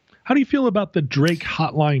 How do you feel about the Drake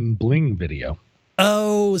Hotline Bling video?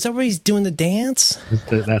 Oh, is that where he's doing the dance?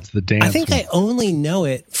 That's the dance. I think I only know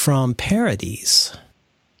it from parodies.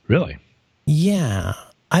 Really? Yeah.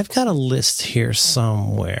 I've got a list here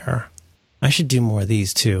somewhere. I should do more of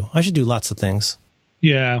these too. I should do lots of things.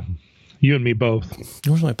 Yeah, you and me both.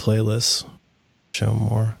 Where's my playlist? Show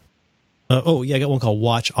more. I got one called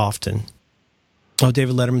Watch Often. Oh,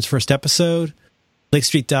 David Letterman's first episode. Lake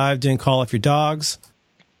Street Dive doing Call Off Your Dogs.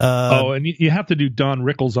 And you have to do Don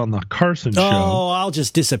Rickles on the Carson show. Oh, I'll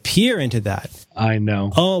just disappear into that. I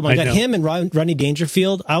know. Oh my God, him and Rodney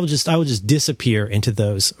Dangerfield. I will just disappear into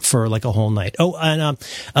those for like a whole night. Oh, and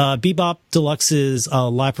Bebop Deluxe's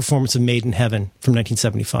live performance of Made in Heaven from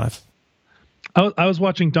 1975. I was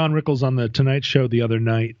watching Don Rickles on the Tonight Show the other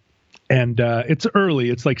night, and it's early.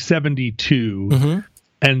 It's like 72. Mm-hmm.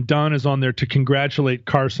 And Don is on there to congratulate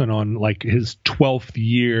Carson on like his 12th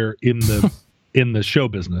year in the in the show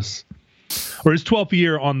business, or his 12th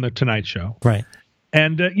year on the Tonight Show. Right.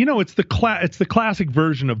 And it's the classic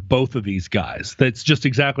version of both of these guys. That's just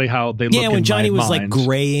exactly how they look. Yeah, when Johnny was mind. like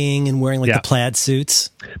graying and wearing like the plaid suits,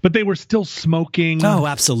 but they were still smoking. Oh,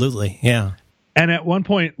 absolutely, yeah. And at one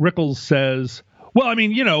point, Rickles says, "Well, I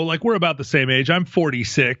mean, like we're about the same age. I'm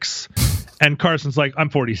 46," and Carson's like, "I'm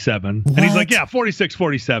 47," and he's like, "Yeah, 46,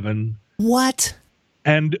 47." What?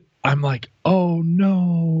 And I'm like, "Oh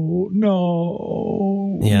no, no."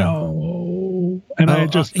 And I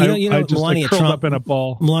just Melania curled Trump, up in a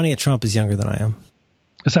ball. Melania Trump is younger than I am.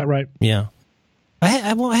 Is that right? Yeah. I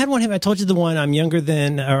had one. I told you the one. I'm older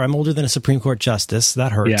than a Supreme Court justice.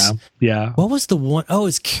 That hurts. Yeah. What was the one? Oh,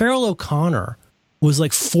 it's Carroll O'Connor. Was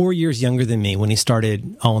like 4 years younger than me when he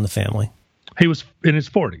started All in the Family. He was in his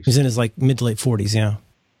 40s. He's in his like mid to late 40s. Yeah.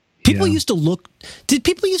 People used to look. Did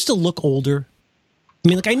people used to look older? I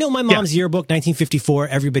mean, like I know my mom's yearbook, 1954.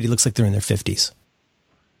 Everybody looks like they're in their 50s.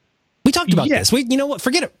 We talked about this. You know what?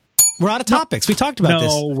 Forget it. We're out of topics. We talked about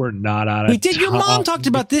this. No, we're not out of We did. Your mom talked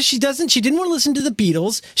about this. She didn't want to listen to the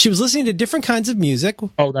Beatles. She was listening to different kinds of music.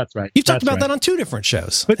 Oh, that's right. You've talked about that on 2 different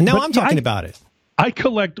shows. And now I'm talking about it. I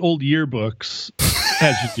collect old yearbooks,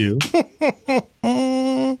 as you do.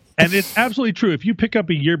 And it's absolutely true. If you pick up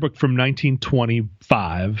a yearbook from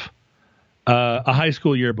 1925, a high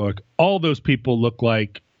school yearbook, all those people look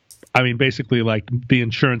like, I mean, basically like the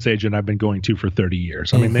insurance agent I've been going to for 30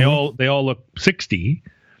 years. I mean, they all look 60.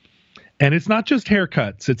 And it's not just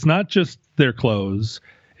haircuts. It's not just their clothes.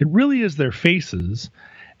 It really is their faces.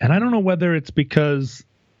 And I don't know whether it's because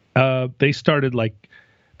they started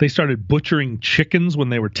butchering chickens when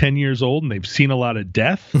they were 10 years old and they've seen a lot of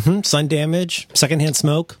death. Mm-hmm. Sun damage, secondhand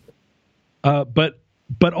smoke. But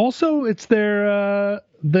also it's their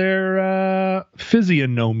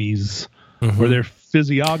physiognomies or their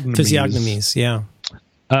physiognomies. Physiognomies, yeah.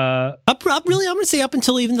 I'm going to say up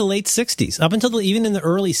until even the late 60s. Up until even in the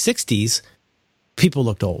early 60s, people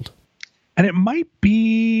looked old. And it might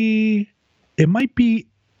be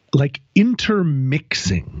like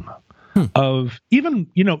intermixing of even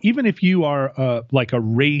if you are like a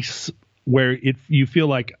race where you feel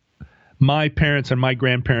like my parents and my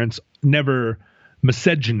grandparents never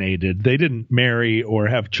miscegenated. They didn't marry or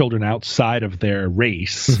have children outside of their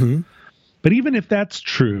race. Mm-hmm. But even if that's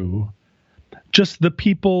true, just the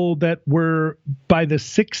people that were by the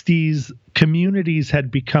 60s, communities had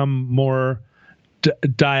become more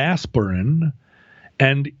diasporan,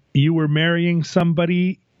 and you were marrying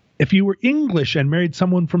somebody. If you were English and married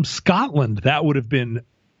someone from Scotland, that would have been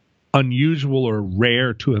unusual or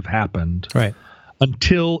rare to have happened. Right.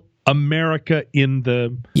 Until America in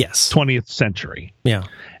the 20th century. Yeah.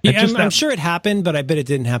 I'm sure it happened, but I bet it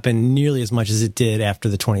didn't happen nearly as much as it did after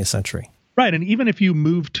the 20th century. Right, and even if you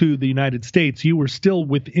moved to the United States, you were still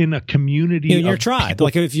within a community in your tribe.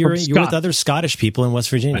 Like if you're with other Scottish people in West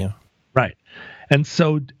Virginia. Right. And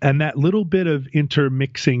that little bit of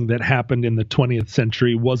intermixing that happened in the 20th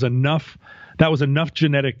century was enough. That was enough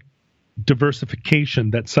genetic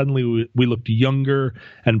diversification that suddenly we looked younger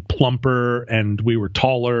and plumper and we were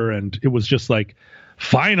taller, and it was just like,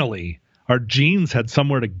 finally, our genes had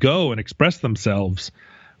somewhere to go and express themselves,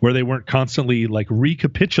 where they weren't constantly like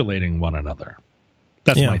recapitulating one another.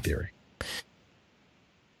 That's my theory.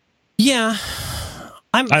 Yeah.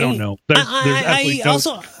 I don't know. I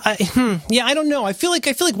don't know. I feel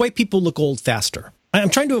like white people look old faster. I'm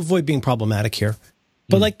trying to avoid being problematic here.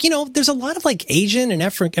 But there's a lot of like Asian and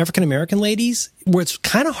African American ladies where it's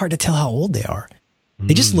kind of hard to tell how old they are.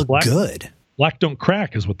 They just look good. Black don't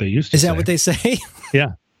crack is what they used to say. Is that what they say?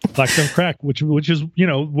 Yeah. Black don't crack, which is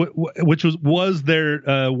was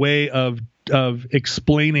their way of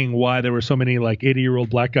explaining why there were so many like 80-year-old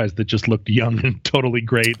black guys that just looked young and totally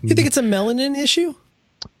great. You think it's a melanin issue?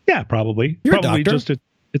 Yeah, probably. You're probably a doctor.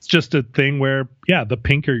 It's just a thing where the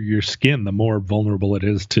pinker your skin, the more vulnerable it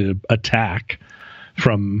is to attack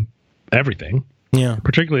from everything. Yeah,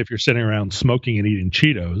 particularly if you're sitting around smoking and eating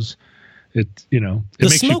Cheetos. It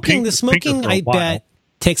makes smoking. The smoking, I bet,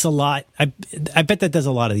 takes a lot. I bet that does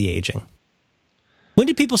a lot of the aging. When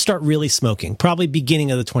did people start really smoking? Probably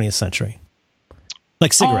beginning of the 20th century.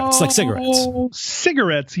 Like cigarettes.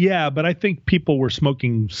 Cigarettes, yeah, but I think people were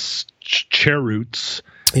smoking cheroots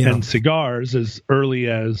and cigars as early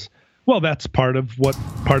as, that's part of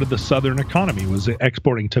the Southern economy was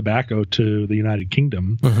exporting tobacco to the United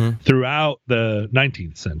Kingdom throughout the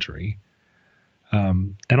 19th century.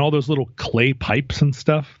 And all those little clay pipes and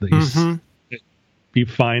stuff that you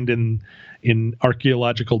find in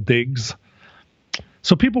archaeological digs.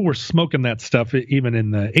 So people were smoking that stuff even in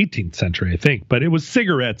the 18th century, I think. But it was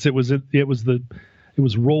cigarettes. It was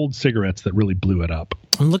rolled cigarettes that really blew it up.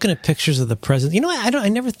 I'm looking at pictures of the president. I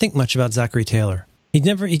never think much about Zachary Taylor. He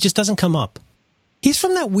just doesn't come up. He's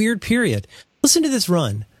from that weird period. Listen to this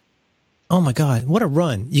run. Oh my God, what a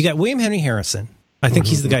run. You got William Henry Harrison. I think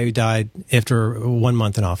he's the guy who died after 1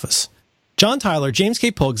 month in office. John Tyler, James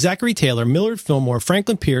K. Polk, Zachary Taylor, Millard Fillmore,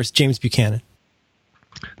 Franklin Pierce, James Buchanan.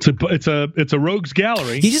 It's a rogues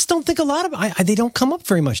gallery. You just don't think a lot of they don't come up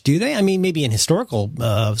very much, do they? I mean, maybe in historical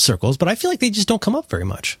circles, but I feel like they just don't come up very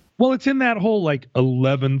much. Well, it's in that whole like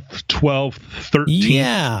 11th, 12th, 13th.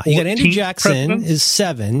 Yeah, you got Andrew Jackson president. Is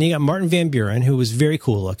 7. You got Martin Van Buren, who was very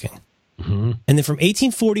cool looking, and then from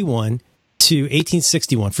 1841 to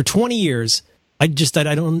 1861 for 20 years, I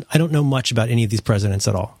don't know much about any of these presidents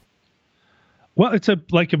at all. Well, it's a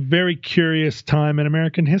very curious time in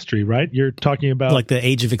American history, right? You're talking about like the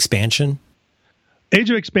age of expansion.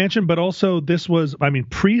 But also this was,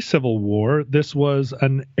 pre-Civil War, this was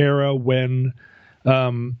an era when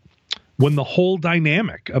the whole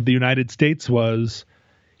dynamic of the United States was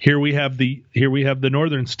here we have the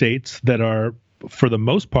northern states that are, for the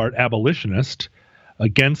most part, abolitionist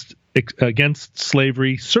against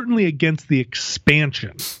slavery, certainly against the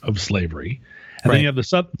expansion of slavery. And then you have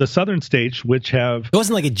the southern states, which have... It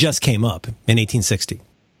wasn't like it just came up in 1860.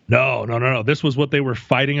 No. This was what they were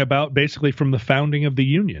fighting about basically from the founding of the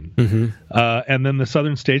Union. And then the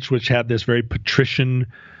southern states, which had this very patrician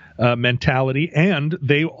mentality, and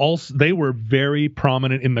they were very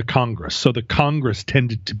prominent in the Congress. So the Congress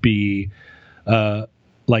tended to be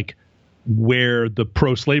like where the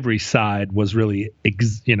pro-slavery side was really,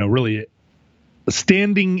 really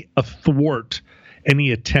standing athwart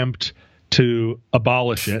any attempt to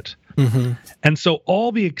abolish it. And so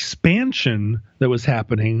all the expansion that was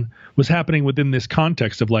happening within this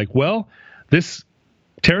context of like, well, this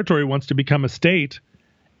territory wants to become a state,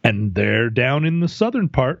 and they're down in the southern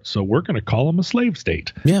part, so we're going to call them a slave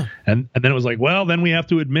state. Yeah. And then it was like, well, then we have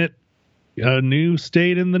to admit a new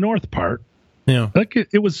state in the north part. Yeah. Like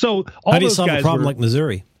it was so. All How do you those solve guys a problem were, like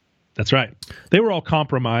Missouri? That's right. They were all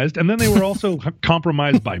compromised, and then they were also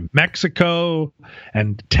compromised by Mexico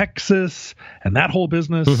and Texas and that whole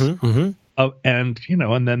business. And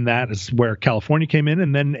then that is where California came in,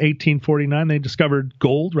 and then 1849 they discovered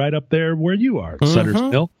gold right up there where you are, Sutter's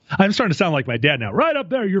Mill. I'm starting to sound like my dad now. Right up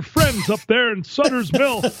there, your friends up there in Sutter's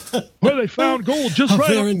Mill, where they found gold, just right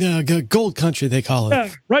there in gold country, they call it.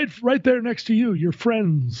 Yeah, right there next to you, your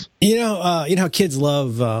friends. You know how kids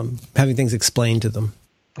love having things explained to them.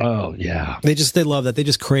 Oh, yeah. They love that. They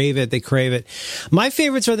just crave it. They crave it. My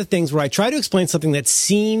favorites are the things where I try to explain something that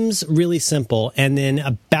seems really simple, and then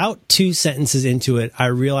about 2 sentences into it, I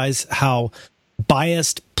realize how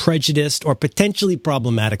biased, prejudiced, or potentially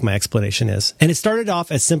problematic my explanation is. And it started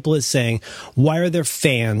off as simple as saying, why are there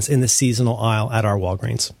fans in the seasonal aisle at our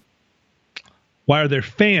Walgreens? Why are there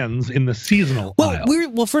fans in the seasonal aisle?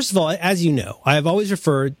 Well, first of all, as you know, I have always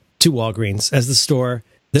referred to Walgreens as the store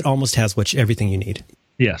that almost has everything you need.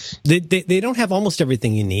 Yes. They don't have almost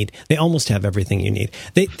everything you need. They almost have everything you need.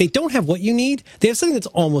 They don't have what you need. They have something that's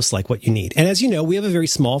almost like what you need. And as you know, we have a very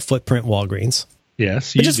small footprint Walgreens.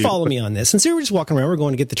 Yes. But just follow me on this. And so we're just walking around. We're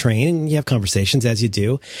going to get the train, and you have conversations as you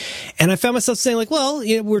do. And I found myself saying, like, well,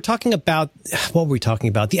 we're talking about, what were we talking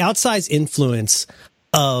about? The outsized influence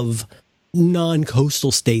of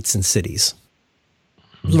non-coastal states and cities.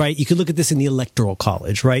 Right? You could look at this in the Electoral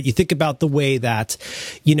College, right? You think about the way that,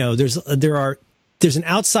 there's an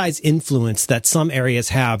outsized influence that some areas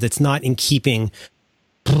have that's not in keeping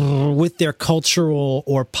with their cultural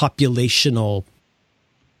or populational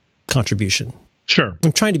contribution. Sure.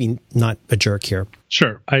 I'm trying to be not a jerk here.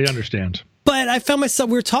 Sure. I understand. But I found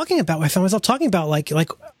myself talking about like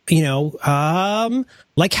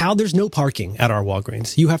how there's no parking at our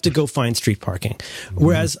Walgreens. You have to go find street parking.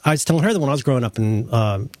 Whereas I was telling her that when I was growing up in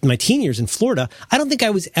my teen years in Florida, I don't think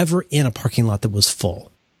I was ever in a parking lot that was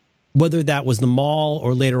full. Whether that was the mall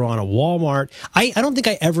or later on a Walmart, I don't think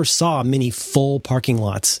I ever saw many full parking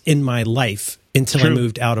lots in my life until I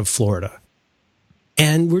moved out of Florida.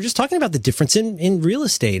 And we're just talking about the difference in real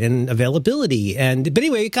estate and availability. But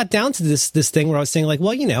anyway, it got down to this thing where I was saying, like,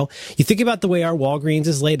 well, you think about the way our Walgreens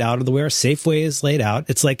is laid out or the way our Safeway is laid out.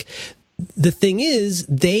 It's like, the thing is,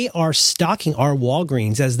 they are stocking our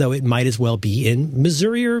Walgreens as though it might as well be in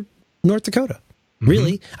Missouri or North Dakota.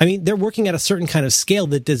 Really? I mean, they're working at a certain kind of scale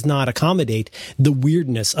that does not accommodate the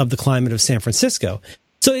weirdness of the climate of San Francisco.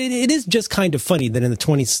 So it is just kind of funny that in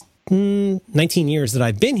the 19 years that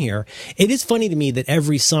I've been here, it is funny to me that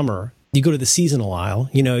every summer you go to the seasonal aisle,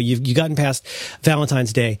 you've gotten past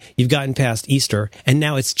Valentine's Day, you've gotten past Easter, and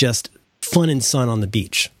now it's just fun and sun on the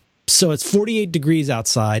beach. So it's 48 degrees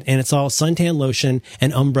outside, and it's all suntan lotion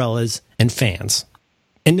and umbrellas and fans.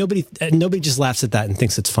 And nobody just laughs at that and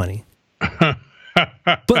thinks it's funny.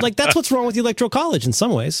 But like, that's what's wrong with the Electoral College in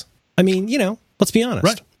some ways. I mean, let's be honest.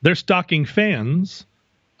 Right. They're stocking fans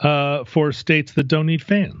for states that don't need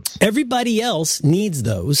fans. Everybody else needs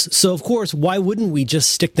those. So, of course, why wouldn't we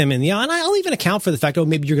just stick them in the aisle? And I'll even account for the fact,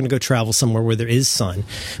 maybe you're going to go travel somewhere where there is sun.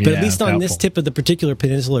 But at least on this tip of the particular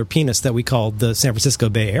peninsular penis that we call the San Francisco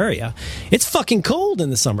Bay Area, it's fucking cold in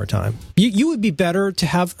the summertime. You would be better to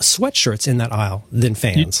have sweatshirts in that aisle than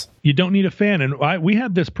fans. You don't need a fan. And we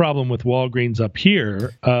had this problem with Walgreens up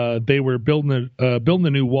here. They were building a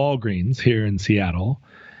new Walgreens here in Seattle.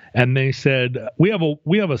 And they said, we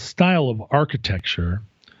have a style of architecture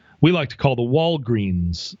we like to call the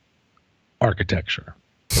Walgreens architecture.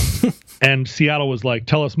 And Seattle was like,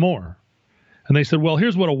 tell us more. And they said, well,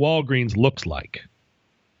 here's what a Walgreens looks like.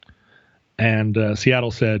 And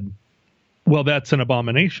Seattle said, well, that's an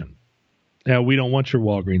abomination. We don't want your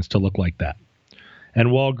Walgreens to look like that. And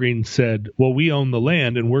Walgreens said, well, we own the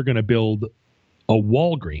land and we're going to build a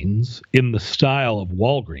Walgreens in the style of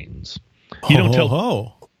Walgreens. You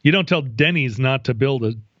don't tell Denny's not to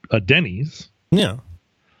build a Denny's. Yeah.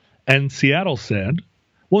 And Seattle said,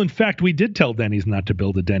 Well, in fact, we did tell Denny's not to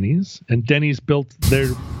build a Denny's, and Denny's built their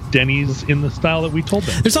Denny's in the style that we told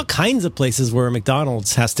them. There's all kinds of places where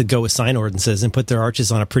McDonald's has to go with sign ordinances and put their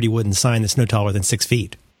arches on a pretty wooden sign that's no taller than 6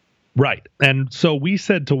 feet. Right. And so we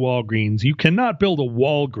said to Walgreens, you cannot build a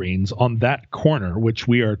Walgreens on that corner, which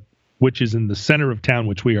is in the center of town,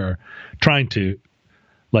 which we are trying to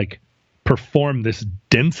perform this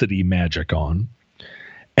density magic on.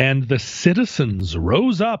 And the citizens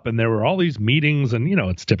rose up, and there were all these meetings, and,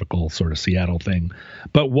 it's typical sort of Seattle thing.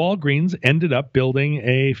 But Walgreens ended up building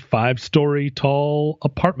a 5-story tall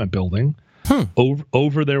apartment building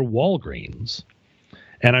over their Walgreens.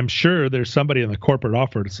 And I'm sure there's somebody in the corporate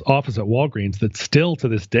office at Walgreens that still to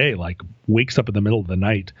this day, wakes up in the middle of the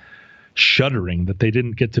night shuddering that they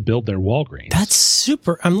didn't get to build their Walgreens. That's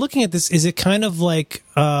super. I'm looking at this. Is it kind of like,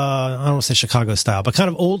 I don't want to say Chicago style, but kind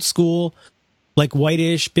of old school, like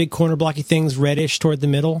whitish, big corner blocky things, reddish toward the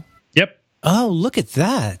middle? Yep. Oh, look at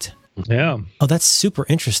that. Yeah. Oh, that's super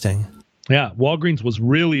interesting. Yeah. Walgreens was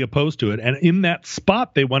really opposed to it. And in that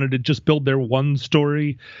spot, they wanted to just build their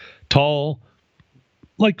 1-story tall,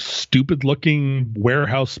 stupid looking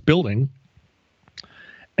warehouse building.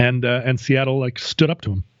 And Seattle stood up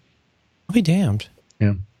to them. I'll be damned.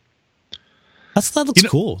 Yeah. That looks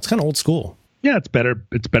cool. It's kind of old school. Yeah, it's better.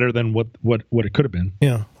 It's better than what it could have been.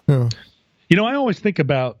 Yeah. I always think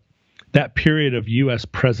about that period of U.S.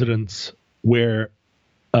 presidents where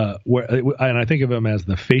and I think of them as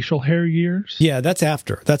the facial hair years. Yeah, that's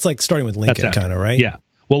after. That's starting with Lincoln, kind of, right? Yeah.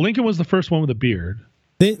 Well, Lincoln was the first one with a beard.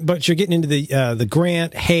 But you're getting into the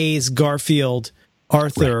Grant, Hayes, Garfield,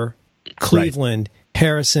 Arthur, right. Cleveland, right.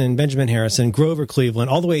 Harrison, Benjamin Harrison, Grover Cleveland,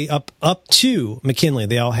 all the way up to McKinley.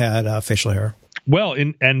 They all had facial hair. Well,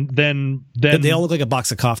 and then they all look like a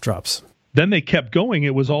box of cough drops. Then they kept going.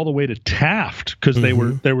 It was all the way to Taft because they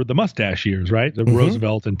were the mustache years, right?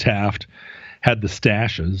 Roosevelt and Taft had the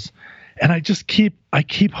stashes, and I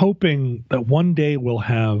keep hoping that one day we'll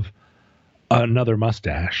have another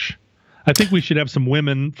mustache. I think we should have some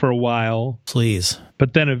women for a while. Please.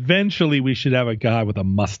 But then eventually we should have a guy with a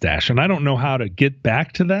mustache. And I don't know how to get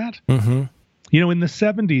back to that. Mm-hmm. In the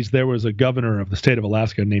 70s, there was a governor of the state of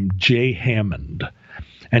Alaska named Jay Hammond.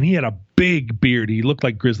 And he had a big beard. He looked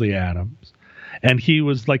like Grizzly Adams. And he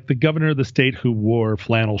was like the governor of the state who wore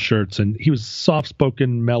flannel shirts. And he was a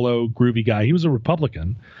soft-spoken, mellow, groovy guy. He was a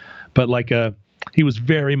Republican. But he was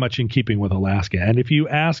very much in keeping with Alaska. And if you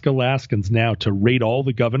ask Alaskans now to rate all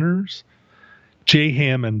the governors, Jay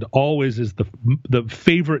Hammond always is the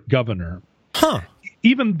favorite governor. Huh.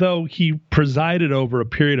 Even though he presided over a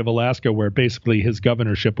period of Alaska where basically his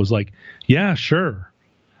governorship was yeah, sure.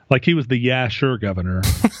 He was the yeah, sure governor.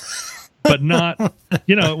 But not,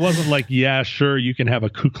 it wasn't yeah, sure, you can have a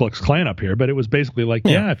Ku Klux Klan up here. But it was basically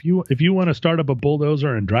yeah, if you want to start up a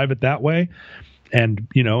bulldozer and drive it that way, and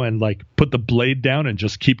put the blade down and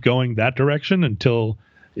just keep going that direction until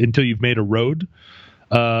you've made a road,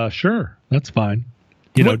 sure, that's fine.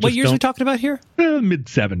 What years are we talking about here? Mid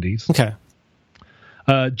 70s. Okay.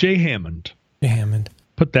 Jay Hammond. Jay Hammond.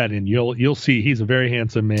 Put that in. You'll see he's a very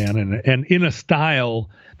handsome man and in a style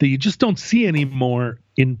that you just don't see anymore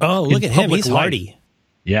in. Oh, look at him! He's hardy.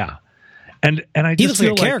 Yeah, and I just he looks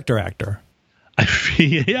like a character actor.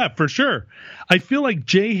 Yeah, for sure. I feel like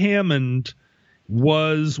Jay Hammond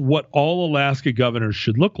was what all Alaska governors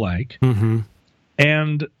should look like. Mm-hmm.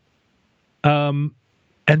 And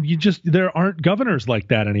there aren't governors like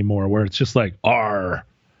that anymore where it's just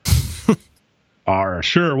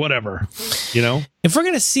sure, whatever, If we're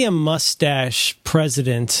going to see a mustache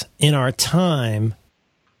president in our time,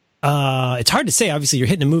 it's hard to say. Obviously, you're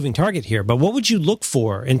hitting a moving target here, but what would you look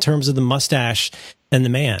for in terms of the mustache and the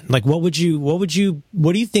man? What do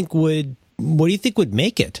you think would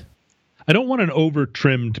make it? I don't want an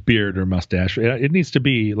over-trimmed beard or mustache. It needs to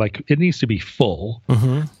be full.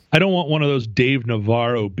 Mm-hmm. I don't want one of those Dave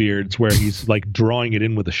Navarro beards where he's drawing it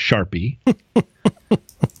in with a Sharpie.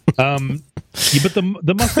 But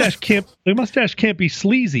the mustache can't be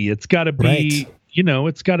sleazy. It's got to be, right.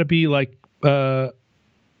 It's got to be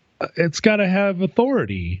it's got to have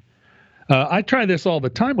authority. I try this all the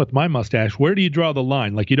time with my mustache. Where do you draw the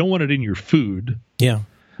line? You don't want it in your food. Yeah.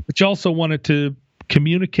 But you also want it to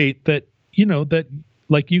communicate that,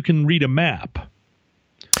 that you can read a map.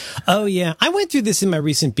 Oh, yeah. I went through this in my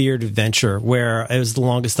recent beard adventure where it was the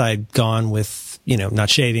longest I'd gone with, not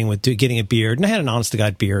shaving, with getting a beard. And I had an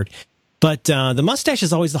honest-to-God beard. But the mustache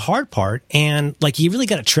is always the hard part. And, you really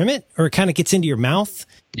got to trim it or it kind of gets into your mouth.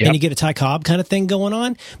 Yep. And you get a Ty Cobb kind of thing going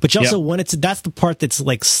on. But you also want that's the part that's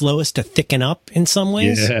slowest to thicken up in some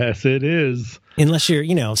ways. Yes, it is. Unless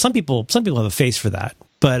you're, some people have a face for that.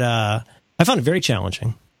 But I found it very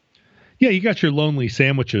challenging. Yeah, you got your lonely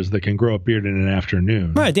sandwiches that can grow a beard in an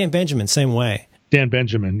afternoon. Right, Dan Benjamin, same way. Dan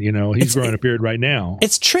Benjamin, he's growing a beard right now.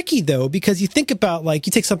 It's tricky, though, because you think about, like,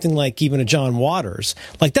 you take something like even a John Waters,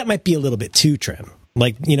 like, that might be a little bit too trim.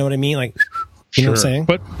 Like, you know what I mean? Like, you know what I'm saying?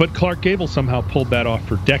 But Clark Gable somehow pulled that off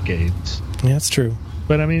for decades. Yeah, that's true.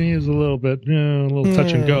 But, I mean, he was a little bit, a little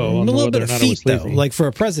touch and go on a little bit whether or of not it feet, was though, sleazy. like for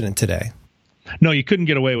a president today. No, you couldn't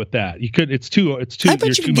get away with that. You could. It's too. I bet You're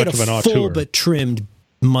you too could much get of an a auteur. full but trimmed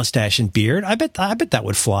mustache and beard. I bet that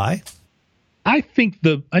would fly. I think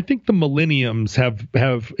the millenniums have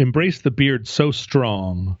embraced the beard so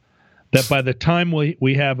strong that by the time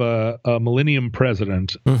we have a millennium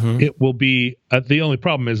president, it will be the only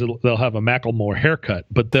problem is they'll have a Macklemore haircut,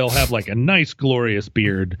 but they'll have like a nice glorious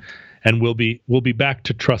beard, and we'll be back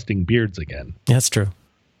to trusting beards again. That's true.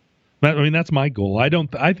 I mean, that's my goal.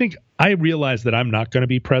 I realize that I'm not going to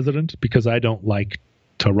be president because I don't like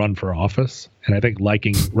to run for office, and I think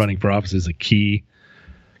running for office is a key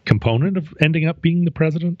component of ending up being the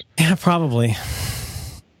president. Yeah, probably.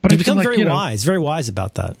 But you become very wise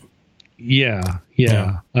about that. Yeah.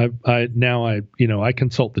 I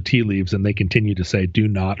consult the tea leaves, and they continue to say, "Do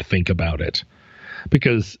not think about it,"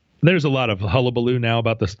 because there's a lot of hullabaloo now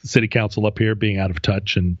about the city council up here being out of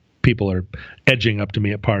touch, and people are edging up to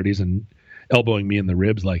me at parties and elbowing me in the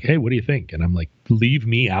ribs, like, "Hey, what do you think?" And I'm like, "Leave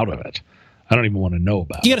me out of it. I don't even want to know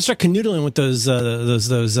about it." You got to start canoodling with those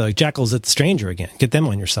jackals at the Stranger again. Get them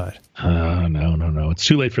on your side. No. It's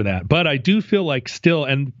too late for that. But I do feel like still,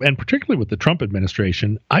 and particularly with the Trump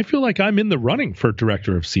administration, I feel like I'm in the running for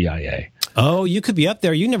director of CIA. Oh, you could be up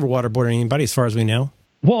there. You never waterboarded anybody, as far as we know.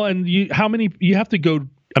 Well, and you have to go.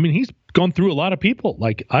 I mean, he's gone through a lot of people.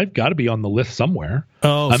 Like, I've got to be on the list somewhere.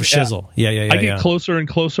 Oh, for shizzle. Yeah. I get closer and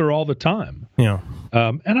closer all the time. Yeah.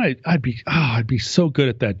 And I'd be so good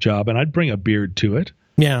at that job, and I'd bring a beard to it.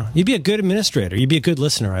 Yeah, you'd be a good administrator. You'd be a good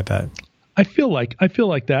listener, I bet. I feel like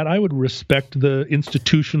that. I would respect the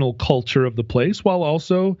institutional culture of the place while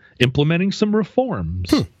also implementing some reforms.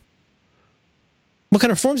 What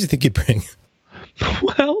kind of reforms do you think you'd bring?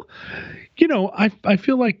 Well, I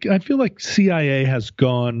feel like CIA has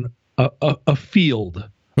gone afield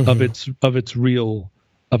of its real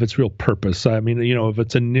purpose. I mean, of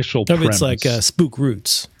its initial premise. It's like spook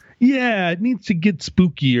roots. Yeah, it needs to get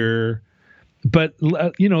spookier, but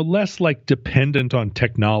less like dependent on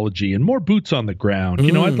technology and more boots on the ground.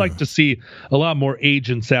 I'd like to see a lot more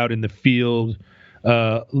agents out in the field,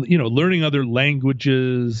 learning other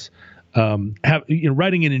languages,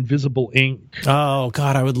 writing in invisible ink. Oh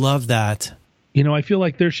God, I would love that. I feel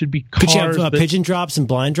like there should be cars. Could you have pigeon drops and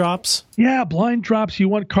blind drops? Yeah, blind drops. You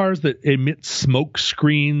want cars that emit smoke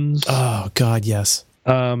screens. Oh God, yes.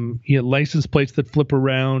 License plates that flip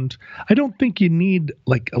around. I don't think you need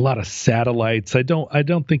like a lot of satellites. I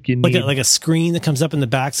don't think you need like a screen that comes up in the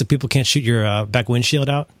back so people can't shoot your back windshield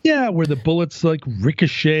out. Yeah, where the bullets like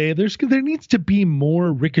ricochet. There needs to be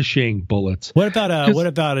more ricocheting bullets. What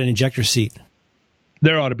about an ejector seat?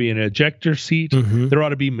 There ought to be an ejector seat. Mm-hmm. There ought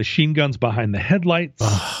to be machine guns behind the headlights.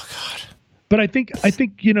 Oh God! But I think I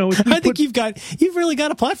think you've really got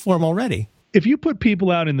a platform already. If you put people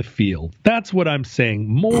out in the field, that's what I'm saying.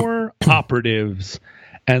 More operatives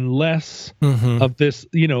and less of this,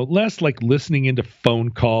 less like listening into phone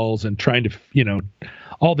calls and trying to,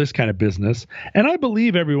 all this kind of business. And I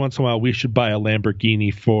believe every once in a while we should buy a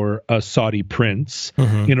Lamborghini for a Saudi prince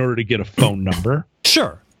in order to get a phone number.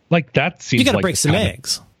 Sure. Like that seems you got to like break some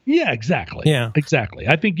eggs. Yeah, exactly. Yeah, exactly.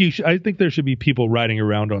 I think there should be people riding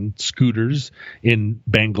around on scooters in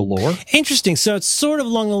Bangalore. Interesting. So it's sort of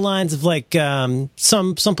along the lines of like some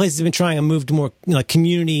places have been trying to move to more like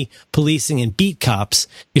community policing and beat cops.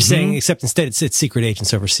 You're saying, except instead it's secret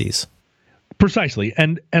agents overseas. Precisely.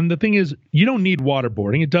 And the thing is, you don't need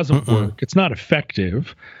waterboarding. It doesn't work. It's not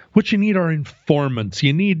effective. What you need are informants.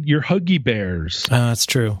 You need your Huggy Bears. That's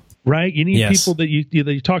true. Right? You need people that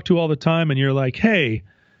you talk to all the time, and you're like, hey.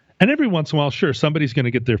 And every once in a while, sure, somebody's going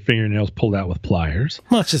to get their fingernails pulled out with pliers.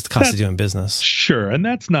 Well, it's just the cost of doing business. Sure. And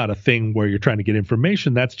that's not a thing where you're trying to get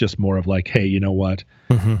information. That's just more of like, hey, you know what?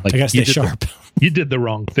 Like, I got to stay sharp. You did the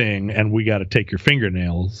wrong thing, and we got to take your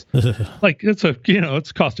fingernails. Like, it's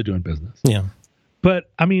it's cost of doing business. Yeah.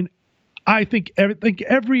 But, I mean, I think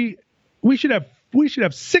we should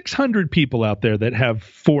have 600 people out there that have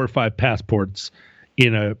 4 or 5 passports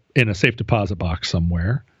in a safe deposit box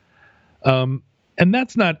somewhere. And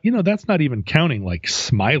that's not even counting like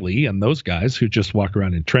Smiley and those guys who just walk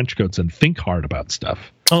around in trench coats and think hard about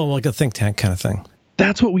stuff. Oh, like a think tank kind of thing.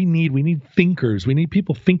 That's what we need. We need thinkers. We need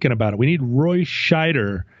people thinking about it. We need Roy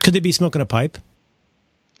Scheider. Could they be smoking a pipe?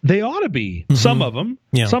 They ought to be. Some of them.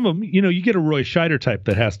 Yeah. Some of them. You get a Roy Scheider type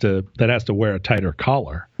that has to wear a tighter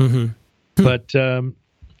collar. But and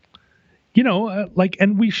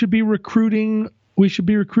we should be recruiting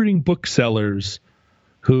booksellers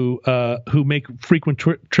who make frequent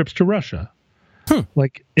trips to Russia.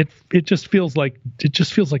 Like it just feels like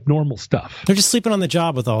normal stuff. They're just sleeping on the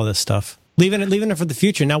job with all this stuff, leaving it for the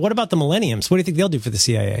future. Now, what about the millenniums? What do you think they'll do for the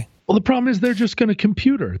CIA? Well, the problem is they're just going to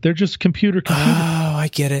computer. They're just computer. Oh, I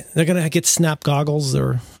get it. They're going to get Snap goggles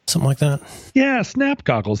or something like that. Yeah, Snap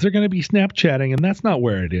goggles. They're going to be Snapchatting, and that's not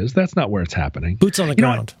where it is. That's not where it's happening. Boots on the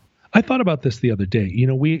ground. I thought about this the other day.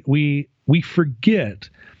 We forget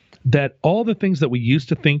that all the things that we used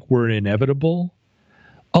to think were inevitable,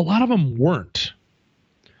 a lot of them weren't.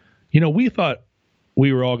 We thought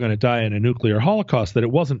we were all going to die in a nuclear holocaust, that it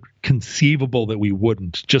wasn't conceivable that we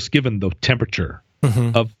wouldn't, just given the temperature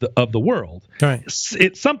of the world. Right.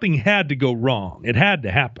 Something had to go wrong. It had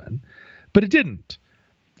to happen, but it didn't.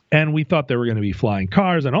 And we thought there were going to be flying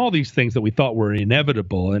cars and all these things that we thought were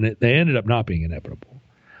inevitable, and they ended up not being inevitable.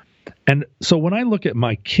 And so when I look at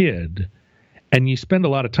my kid, and you spend a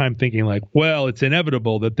lot of time thinking like, well, it's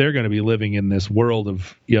inevitable that they're going to be living in this world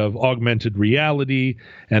of augmented reality,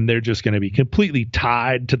 and they're just going to be completely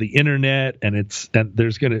tied to the internet, and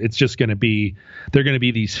they're going to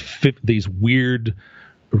be these weird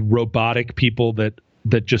robotic people that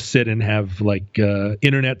just sit and have like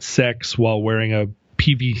internet sex while wearing a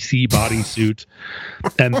PVC bodysuit,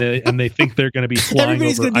 and they think they're going to be flying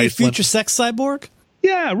Everybody's over going to be Iceland. a future sex cyborg.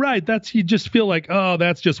 Yeah, right. You just feel like, oh,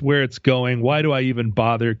 that's just where it's going. Why do I even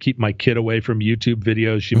bother? Keep my kid away from YouTube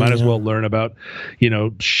videos. She might as well learn about,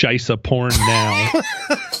 Shisa porn now.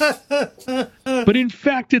 But in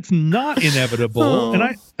fact, it's not inevitable. Oh.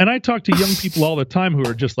 And I talk to young people all the time who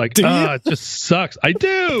are just like, it just sucks. I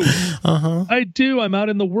do. I do. I'm out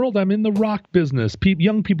in the world. I'm in the rock business.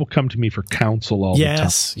 Young people come to me for counsel all the time.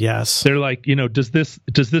 Yes. They're like, does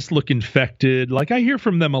this look infected? Like I hear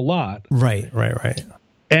from them a lot. Right.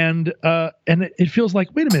 And it feels like,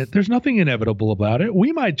 wait a minute, there's nothing inevitable about it.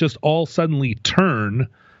 We might just all suddenly turn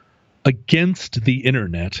against the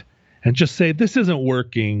internet and just say, this isn't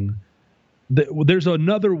working. There's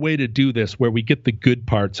another way to do this where we get the good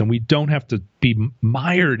parts and we don't have to be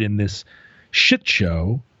mired in this shit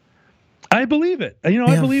show. I believe it. I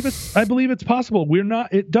believe it's possible.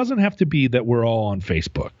 It doesn't have to be that we're all on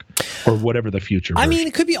Facebook or whatever the future version. I mean,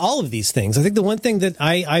 it could be all of these things. I think the one thing that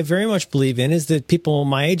I very much believe in is that people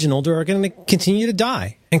my age and older are going to continue to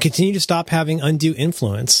die and continue to stop having undue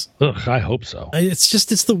influence. Ugh, I hope so.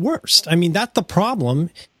 It's the worst. I mean, the problem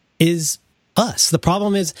is us. The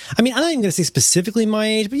problem is, I'm not even going to say specifically my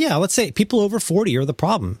age, but yeah, let's say people over 40 are the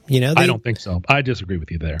problem. I don't think so. I disagree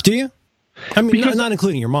with you there. Do you? I mean, not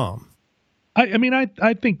including your mom.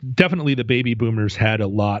 I think definitely the baby boomers had a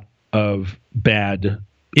lot of bad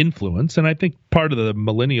influence, and I think part of the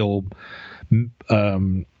millennial,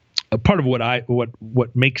 part of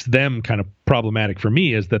what makes them kind of problematic for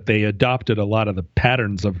me is that they adopted a lot of the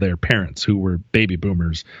patterns of their parents who were baby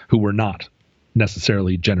boomers, who were not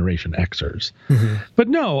necessarily Generation Xers. But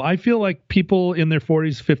no, I feel like people in their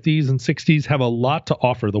 40s, 50s, and 60s have a lot to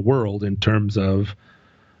offer the world in terms of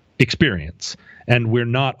experience. And we're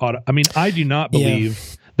not, I do not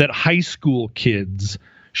believe that high school kids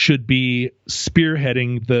should be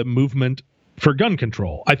spearheading the movement for gun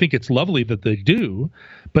control. I think it's lovely that they do,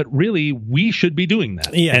 but really we should be doing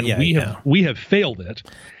that. We have failed it.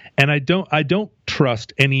 And I don't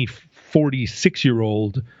trust any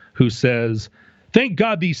 46-year-old who says, thank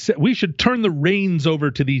God we should turn the reins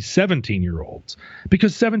over to these 17-year-olds,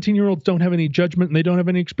 because 17-year-olds don't have any judgment and they don't have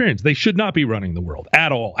any experience. They should not be running the world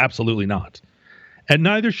at all. Absolutely not. And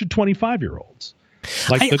neither should 25-year-olds.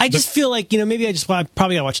 I just feel like, maybe I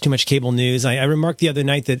probably got to watch too much cable news. I remarked the other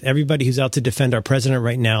night that everybody who's out to defend our president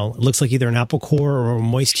right now looks like either an apple core or a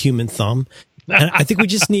moist human thumb. And I think we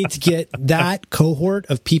just need to get that cohort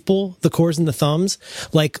of people, the cores and the thumbs,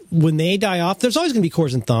 like when they die off, there's always going to be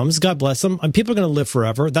cores and thumbs. God bless them. People are going to live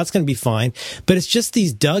forever. That's going to be fine. But it's just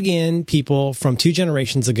these dug in people from 2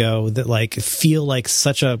 generations ago that feel like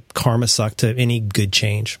such a karma suck to any good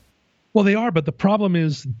change. Well, they are, but the problem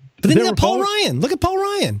is... But then you got Paul Ryan. Look at Paul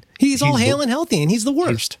Ryan. He's all hale and healthy, and he's the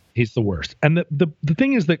worst. He's the worst. And the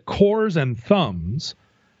thing is that cores and thumbs,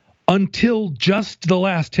 until just the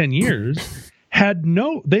last 10 years,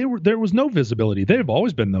 there was no visibility. They've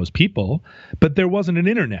always been those people, but there wasn't an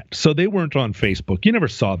internet. So they weren't on Facebook. You never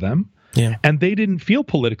saw them. Yeah. And they didn't feel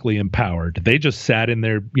politically empowered. They just sat in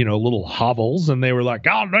their, little hovels and they were like,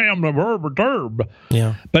 God damn, the verb.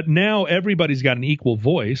 Yeah. But now everybody's got an equal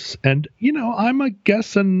voice. And, I'm a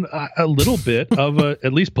little bit of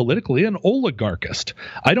at least politically, an oligarchist.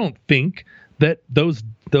 I don't think that those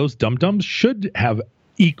dum-dums should have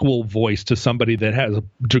equal voice to somebody that has a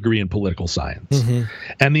degree in political science.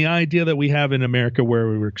 And the idea that we have in America where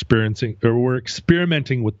we're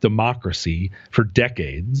experimenting with democracy for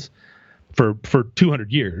decades, for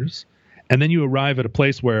 200 years, and then you arrive at a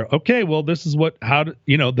place where, okay, well, this is what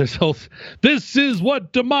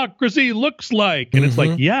democracy looks like. And it's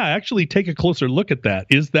like, yeah, actually take a closer look at that.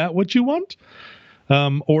 Is that what you want?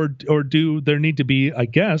 Or do there need to be, I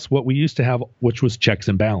guess, what we used to have, which was checks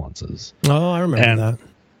and balances? Oh, I remember that.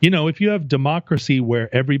 If you have democracy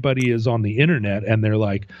where everybody is on the internet and they're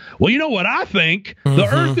like, well, you know what I think? The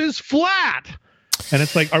earth is flat. And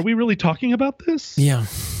it's like, are we really talking about this? Yeah.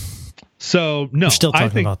 So, no. We're still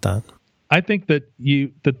talking about that. I think that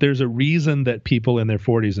there's a reason that people in their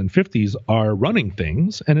 40s and 50s are running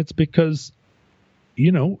things, and it's because,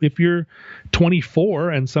 if you're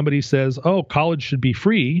 24 and somebody says, oh, college should be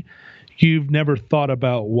free, you've never thought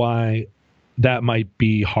about why that might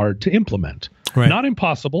be hard to implement. Right. Not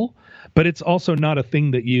impossible, but it's also not a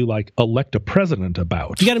thing that you elect a president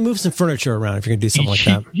about. You got to move some furniture around if you're going to do something like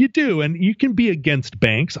that. You do, and you can be against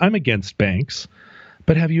banks. I'm against banks.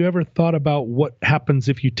 But have you ever thought about what happens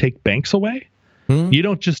if you take banks away? You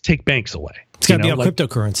don't just take banks away. It's got to be on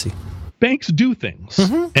cryptocurrency. Banks do things,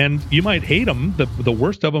 and you might hate them. The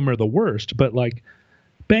worst of them are the worst, but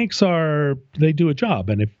banks they do a job.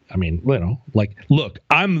 And look,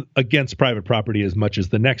 I'm against private property as much as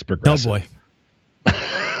the next progressive. Oh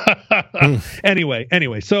boy.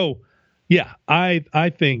 Anyway, so yeah,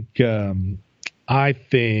 I think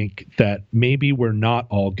that maybe we're not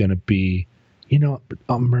all going to be.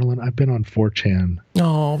 Merlin, I've been on 4chan.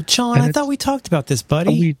 Oh, John, I thought we talked about this,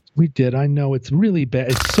 buddy. We did. I know. It's really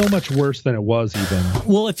bad. It's so much worse than it was even.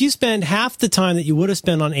 Well, if you spend half the time that you would have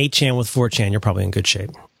spent on 8chan with 4chan, you're probably in good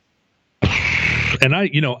shape. And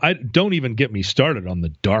I don't even get me started on the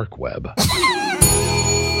dark web.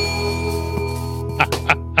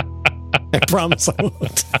 I promise I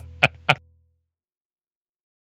won't.